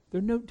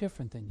 They're no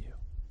different than you.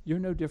 You're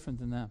no different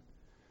than them.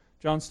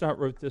 John Stott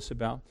wrote this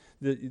about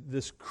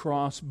this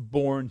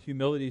cross-born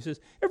humility. He says,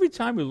 every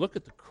time we look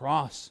at the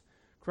cross,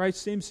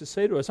 Christ seems to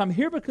say to us, I'm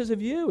here because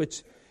of you.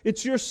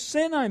 It's your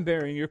sin I'm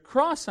bearing, your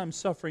cross I'm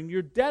suffering,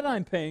 your debt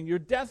I'm paying, your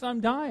death I'm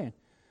dying.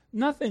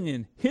 Nothing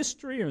in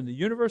history or in the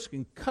universe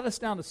can cut us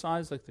down to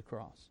size like the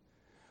cross.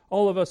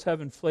 All of us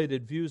have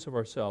inflated views of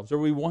ourselves, or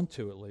we want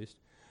to at least,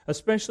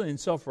 especially in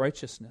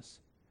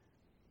self-righteousness.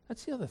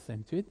 That's the other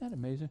thing, too. Isn't that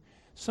amazing?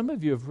 Some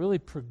of you have really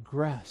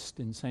progressed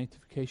in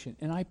sanctification,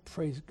 and I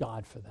praise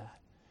God for that.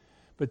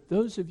 But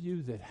those of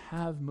you that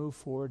have moved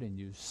forward and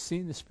you've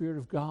seen the Spirit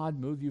of God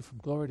move you from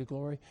glory to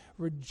glory,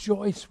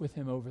 rejoice with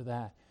him over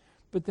that.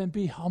 But then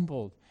be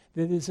humbled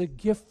that it is a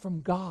gift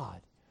from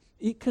God.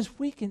 Because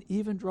we can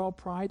even draw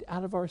pride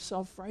out of our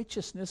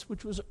self-righteousness,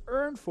 which was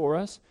earned for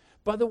us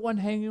by the one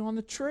hanging on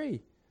the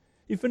tree.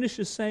 He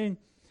finishes saying,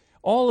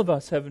 all of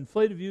us have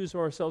inflated views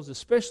of ourselves,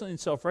 especially in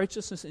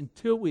self-righteousness,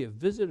 until we have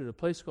visited a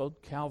place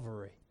called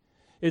Calvary.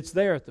 It's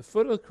there at the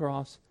foot of the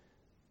cross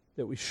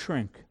that we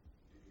shrink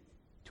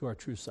to our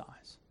true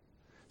size.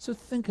 So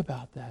think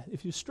about that.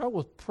 If you struggle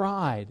with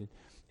pride and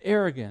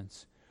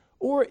arrogance,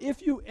 or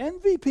if you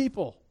envy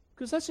people,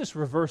 because that's just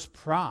reverse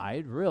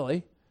pride,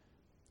 really,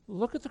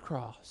 look at the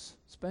cross.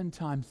 Spend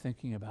time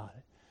thinking about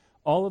it.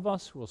 All of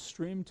us will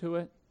stream to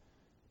it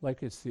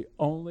like it's the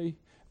only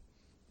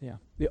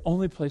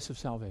place of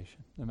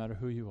salvation, no matter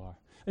who you are.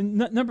 And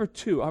number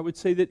two, I would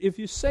say that if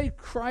you say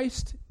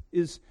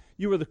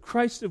you are the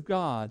Christ of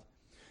God,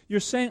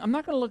 you're saying, I'm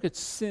not going to look at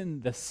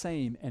sin the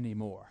same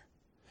anymore.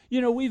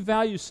 You know, we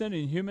value sin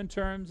in human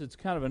terms. It's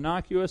kind of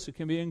innocuous. It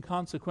can be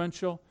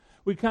inconsequential.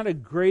 We kind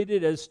of grade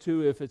it as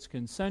to if it's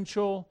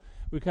consensual.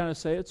 We kind of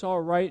say it's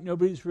all right.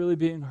 Nobody's really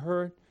being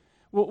hurt.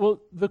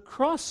 Well, the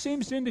cross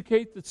seems to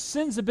indicate that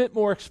sin's a bit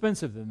more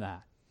expensive than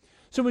that.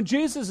 So when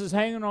Jesus is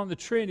hanging on the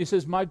tree and he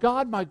says, my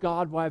God,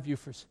 why have you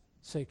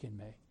forsaken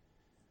me?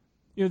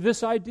 You know,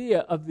 this idea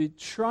of the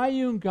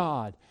triune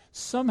God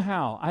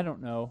somehow, I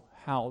don't know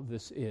how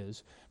this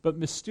is, but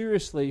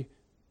mysteriously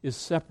is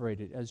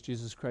separated as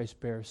Jesus Christ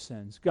bears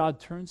sins. God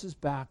turns his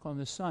back on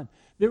the Son.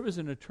 There was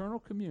an eternal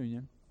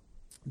communion.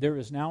 There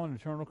is now an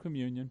eternal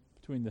communion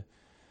between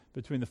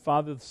the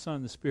Father, the Son,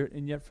 and the Spirit,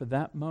 and yet for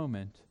that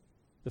moment,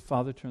 the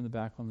Father turned the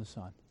back on the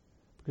Son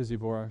because he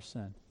bore our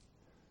sin.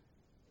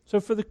 So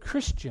for the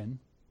Christian,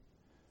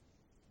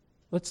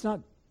 let's not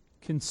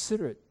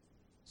consider it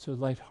so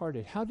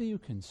lighthearted. How do you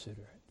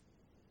consider it?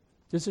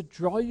 Does it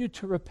draw you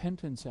to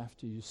repentance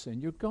after you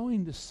sin? You're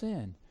going to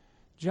sin.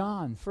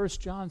 1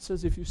 John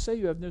says, if you say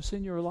you have no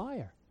sin, you're a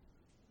liar.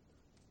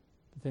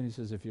 But then he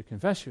says, if you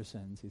confess your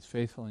sins, he's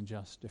faithful and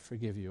just to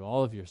forgive you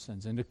all of your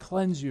sins and to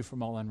cleanse you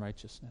from all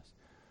unrighteousness.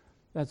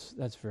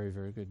 That's very,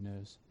 very good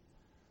news.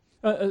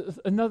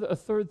 A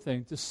third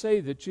thing, to say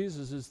that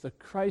Jesus is the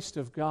Christ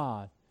of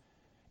God,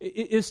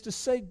 is to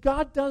say,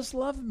 God does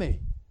love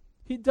me.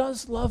 He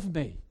does love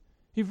me.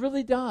 He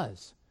really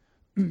does.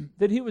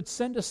 That he would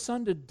send a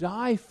son to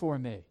die for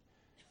me.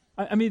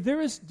 I mean, there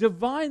is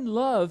divine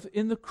love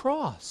in the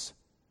cross.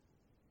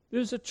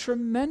 There's a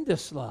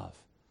tremendous love.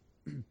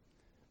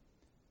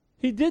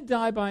 He did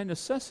die by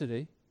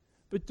necessity,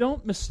 but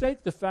don't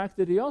mistake the fact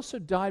that he also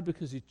died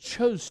because he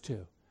chose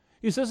to.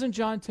 He says in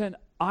John 10,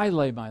 I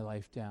lay my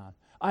life down.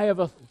 I have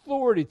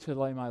authority to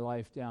lay my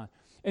life down.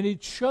 And he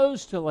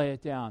chose to lay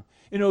it down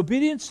in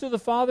obedience to the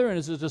Father and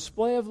as a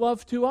display of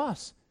love to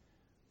us.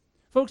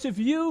 Folks, if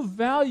you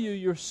value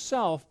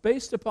yourself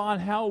based upon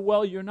how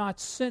well you're not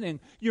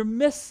sinning, you're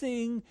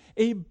missing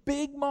a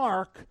big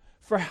mark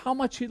for how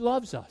much he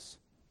loves us.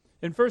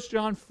 In 1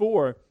 John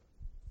 4,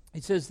 he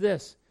says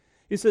this.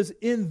 He says,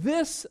 in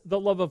this the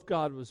love of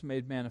God was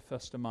made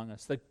manifest among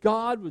us, that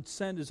God would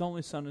send his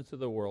only Son into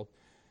the world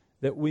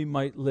that we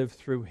might live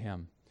through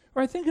him.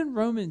 Or I think in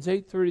Romans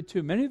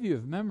 8:32, many of you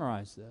have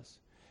memorized this.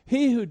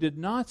 He who did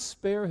not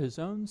spare his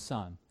own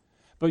Son,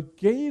 but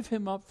gave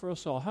him up for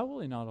us all, how will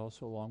he not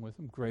also along with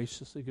him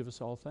graciously give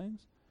us all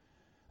things?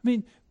 I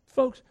mean,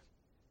 folks,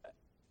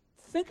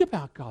 think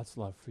about God's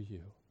love for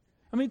you.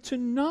 I mean, to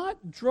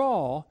not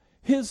draw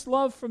his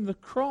love from the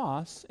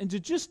cross and to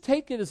just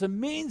take it as a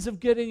means of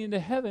getting into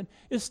heaven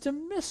is to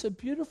miss a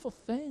beautiful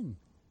thing.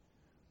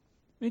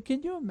 I mean,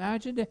 can you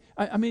imagine that?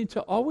 I mean,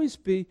 to always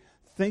be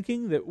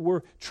thinking that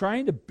we're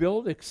trying to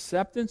build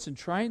acceptance and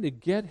trying to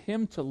get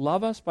him to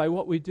love us by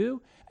what we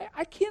do.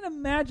 I can't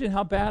imagine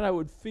how bad I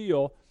would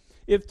feel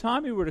if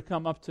Tommy were to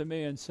come up to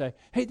me and say,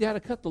 hey, Dad, I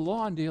cut the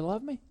lawn. Do you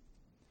love me?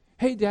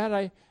 Hey,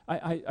 Dad,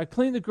 I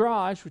cleaned the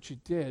garage, which you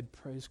did,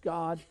 praise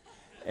God.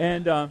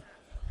 And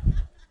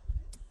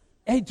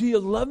Hey, do you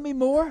love me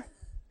more?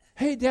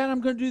 Hey, Dad,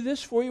 I'm going to do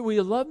this for you. Will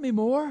you love me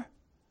more? I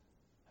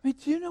mean,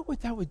 do you know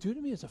what that would do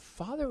to me as a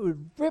father? It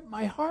would rip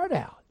my heart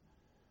out.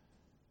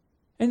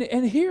 And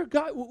here,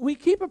 God, we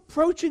keep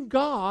approaching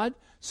God,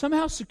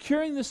 somehow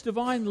securing this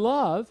divine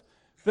love,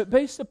 but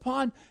based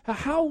upon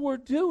how we're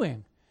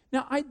doing.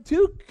 Now, I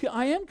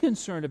am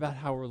concerned about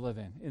how we're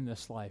living in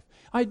this life.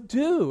 I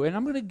do, and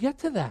I'm going to get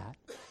to that.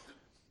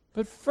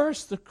 But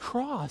first, the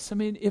cross. I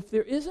mean, if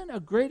there isn't a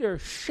greater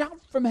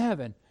shout from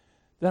heaven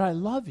that I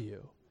love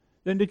you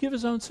than to give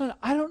his own son,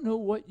 I don't know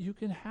what you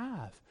can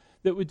have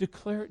that would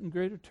declare it in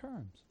greater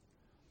terms.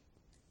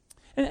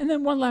 And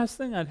then one last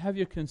thing I'd have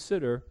you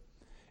consider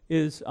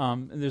is,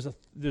 and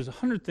there's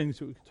 100 things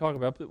that we could talk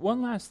about, but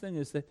one last thing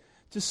is that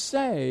to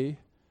say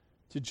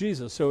to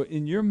Jesus, so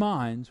in your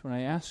minds, when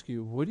I ask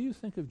you, what do you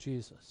think of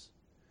Jesus?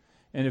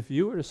 And if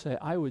you were to say,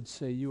 I would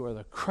say you are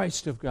the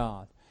Christ of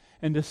God.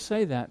 And to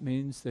say that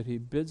means that he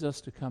bids us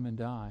to come and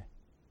die.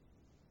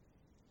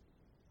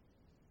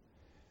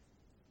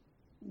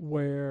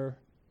 Where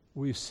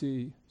we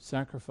see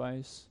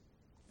sacrifice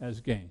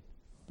as gain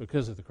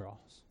because of the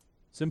cross.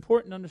 It's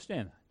important to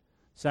understand that.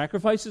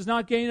 Sacrifice is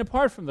not gain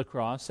apart from the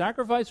cross.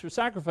 Sacrifice for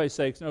sacrifice's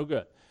sake is no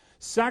good.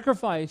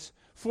 Sacrifice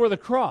for the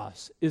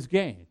cross is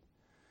gain.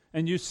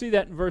 And you see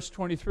that in verse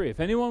 23. If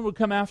anyone would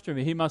come after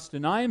me, he must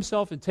deny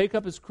himself and take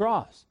up his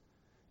cross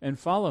and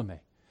follow me.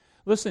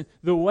 Listen,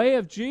 the way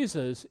of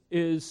Jesus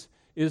is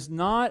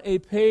not a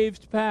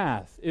paved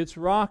path. It's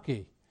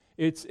rocky.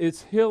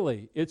 It's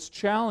hilly. It's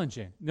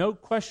challenging. No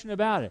question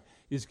about it.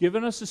 He's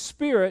given us a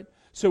spirit,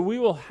 so we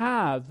will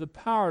have the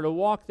power to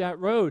walk that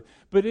road.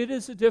 But it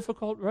is a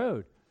difficult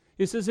road.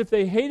 He says, if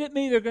they hated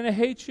me, they're going to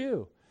hate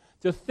you.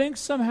 To think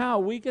somehow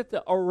we get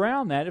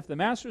around that, if the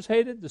master's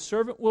hated, the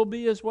servant will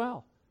be as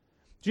well.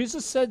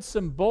 Jesus said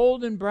some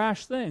bold and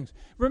brash things.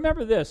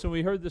 Remember this, and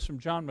we heard this from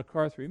John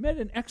MacArthur. He made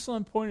an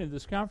excellent point in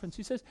this conference.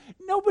 He says,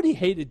 nobody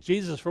hated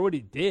Jesus for what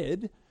he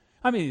did.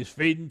 I mean, he's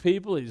feeding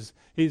people, he's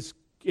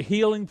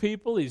healing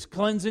people, he's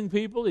cleansing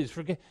people,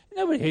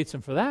 nobody hates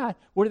him for that.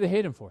 What do they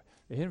hate him for?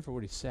 They hate him for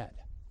what he said.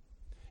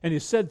 And he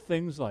said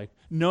things like,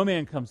 no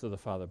man comes to the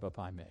Father but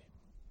by me.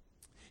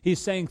 He's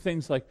saying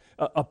things like,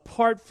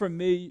 apart from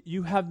me,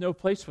 you have no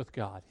place with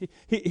God.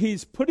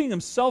 He's putting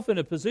himself in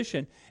a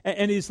position,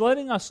 and he's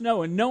letting us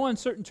know in no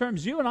uncertain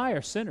terms, you and I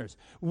are sinners.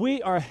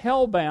 We are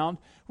hell-bound.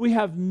 We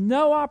have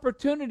no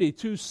opportunity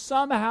to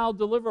somehow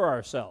deliver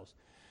ourselves.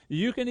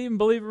 You can even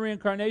believe in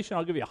reincarnation.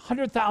 I'll give you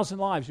 100,000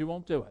 lives. You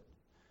won't do it.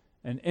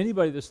 And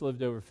anybody that's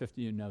lived over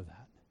 50, you know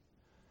that.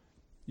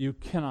 You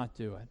cannot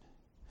do it.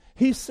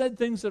 He said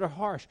things that are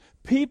harsh.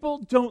 People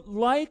don't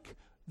like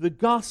the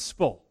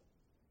gospel.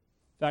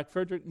 In fact,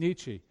 Friedrich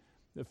Nietzsche,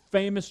 the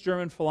famous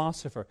German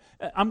philosopher,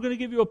 I'm going to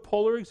give you a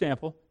polar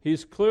example.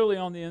 He's clearly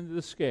on the end of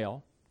the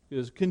scale.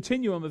 There's a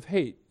continuum of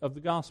hate of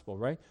the gospel,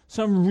 right?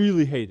 Some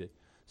really hate it.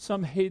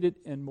 Some hate it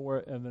in more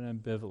of an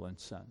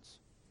ambivalent sense.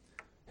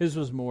 His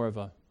was more of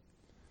a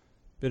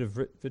bit of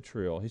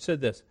vitriol. He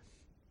said this,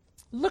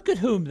 look at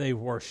whom they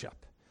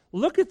worship.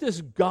 Look at this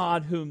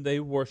God whom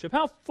they worship.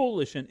 How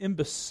foolish and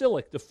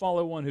imbecilic to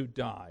follow one who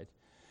died,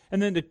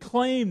 and then to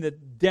claim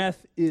that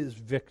death is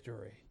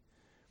victory.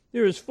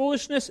 There is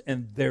foolishness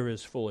and there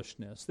is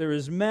foolishness. There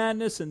is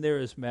madness and there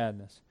is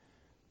madness.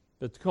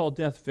 But to call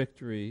death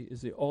victory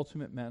is the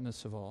ultimate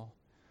madness of all.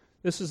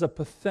 This is a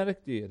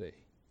pathetic deity.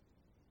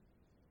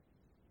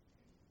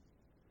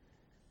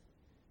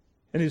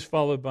 And he's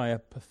followed by a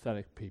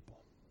pathetic people.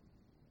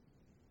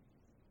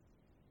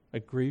 I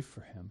grieve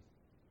for him.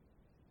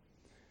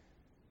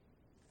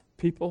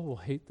 People will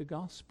hate the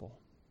gospel.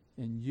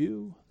 And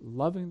you,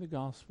 loving the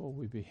gospel,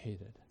 will be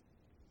hated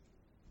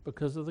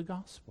because of the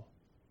gospel.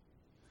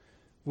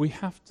 We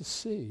have to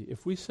see,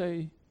 if we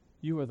say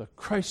you are the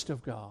Christ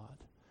of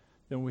God,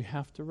 then we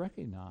have to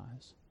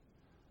recognize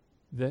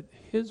that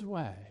his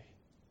way,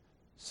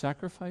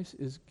 sacrifice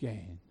is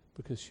gain,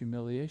 because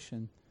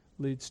humiliation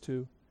leads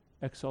to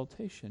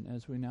exaltation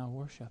as we now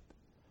worship.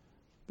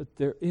 But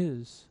there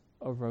is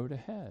a road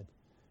ahead,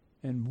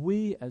 and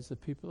we as the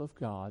people of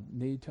God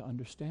need to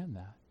understand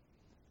that.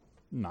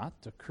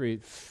 Not to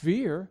create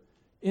fear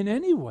in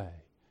any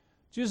way.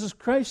 Jesus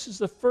Christ is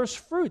the first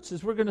fruits,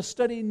 as we're going to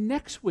study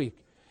next week.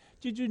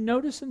 Did you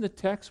notice in the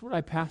text what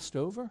I passed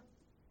over?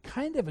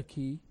 Kind of a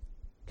key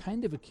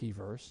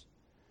verse.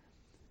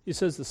 He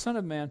says, the Son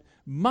of Man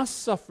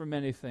must suffer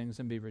many things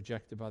and be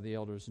rejected by the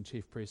elders and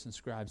chief priests and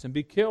scribes and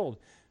be killed.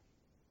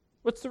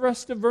 What's the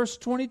rest of verse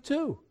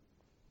 22?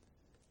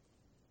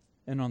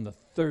 And on the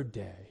third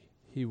day,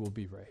 he will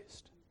be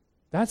raised.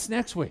 That's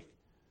next week.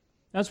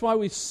 That's why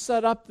we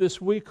set up this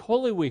week,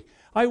 Holy Week.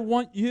 I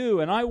want you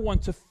and I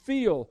want to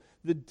feel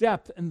the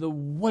depth and the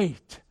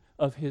weight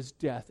of his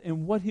death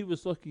and what he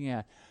was looking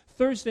at.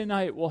 Thursday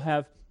night we'll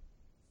have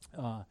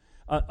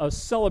a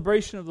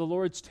celebration of the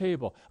Lord's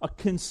table, a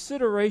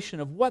consideration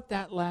of what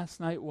that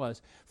last night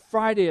was.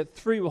 Friday at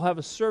 3 we'll have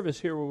a service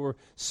here where we're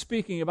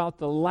speaking about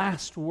the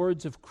last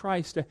words of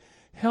Christ to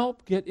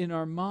help get in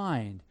our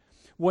mind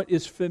what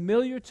is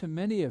familiar to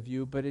many of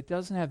you, but it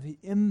doesn't have the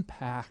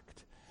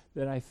impact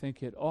that I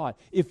think it ought.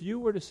 If you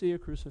were to see a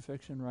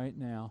crucifixion right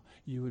now,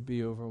 you would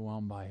be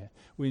overwhelmed by it.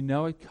 We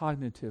know it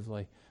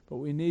cognitively, but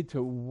we need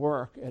to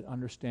work at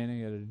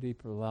understanding it at a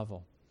deeper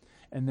level.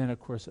 And then, of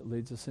course, it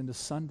leads us into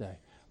Sunday.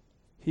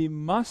 He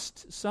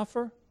must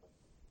suffer.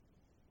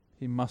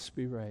 He must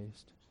be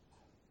raised.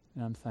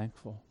 And I'm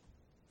thankful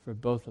for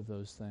both of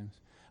those things.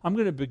 I'm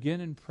going to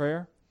begin in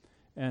prayer.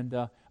 And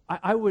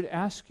I would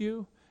ask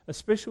you,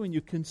 especially when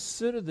you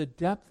consider the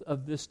depth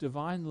of this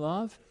divine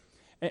love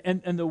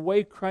and the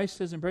way Christ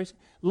has embraced it,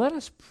 let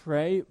us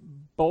pray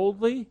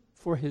boldly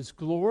for his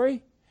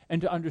glory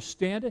and to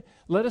understand it.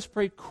 Let us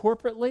pray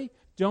corporately.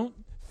 Don't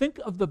think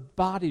of the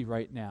body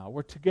right now.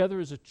 We're together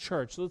as a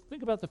church. So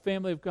think about the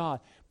family of God.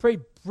 Pray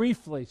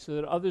briefly so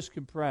that others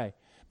can pray.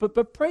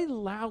 But pray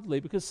loudly,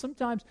 because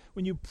sometimes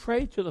when you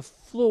pray to the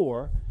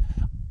floor,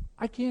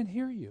 I can't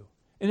hear you.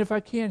 And if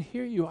I can't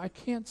hear you, I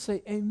can't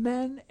say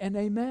amen and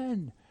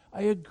amen.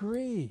 I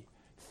agree.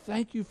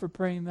 Thank you for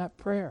praying that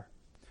prayer.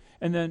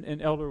 And then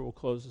an elder will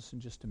close us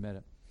in just a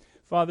minute.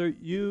 Father,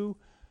 you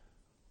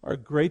are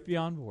great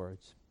beyond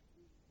words.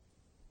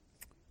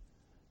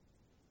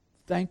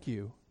 Thank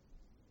you.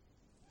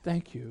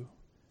 Thank you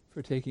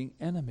for taking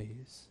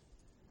enemies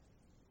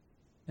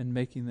and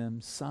making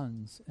them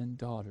sons and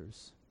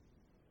daughters.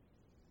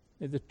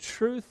 May the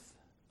truth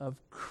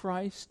of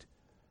Christ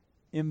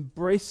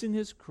embracing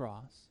his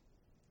cross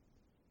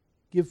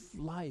give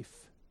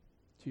life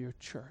to your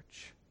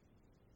church.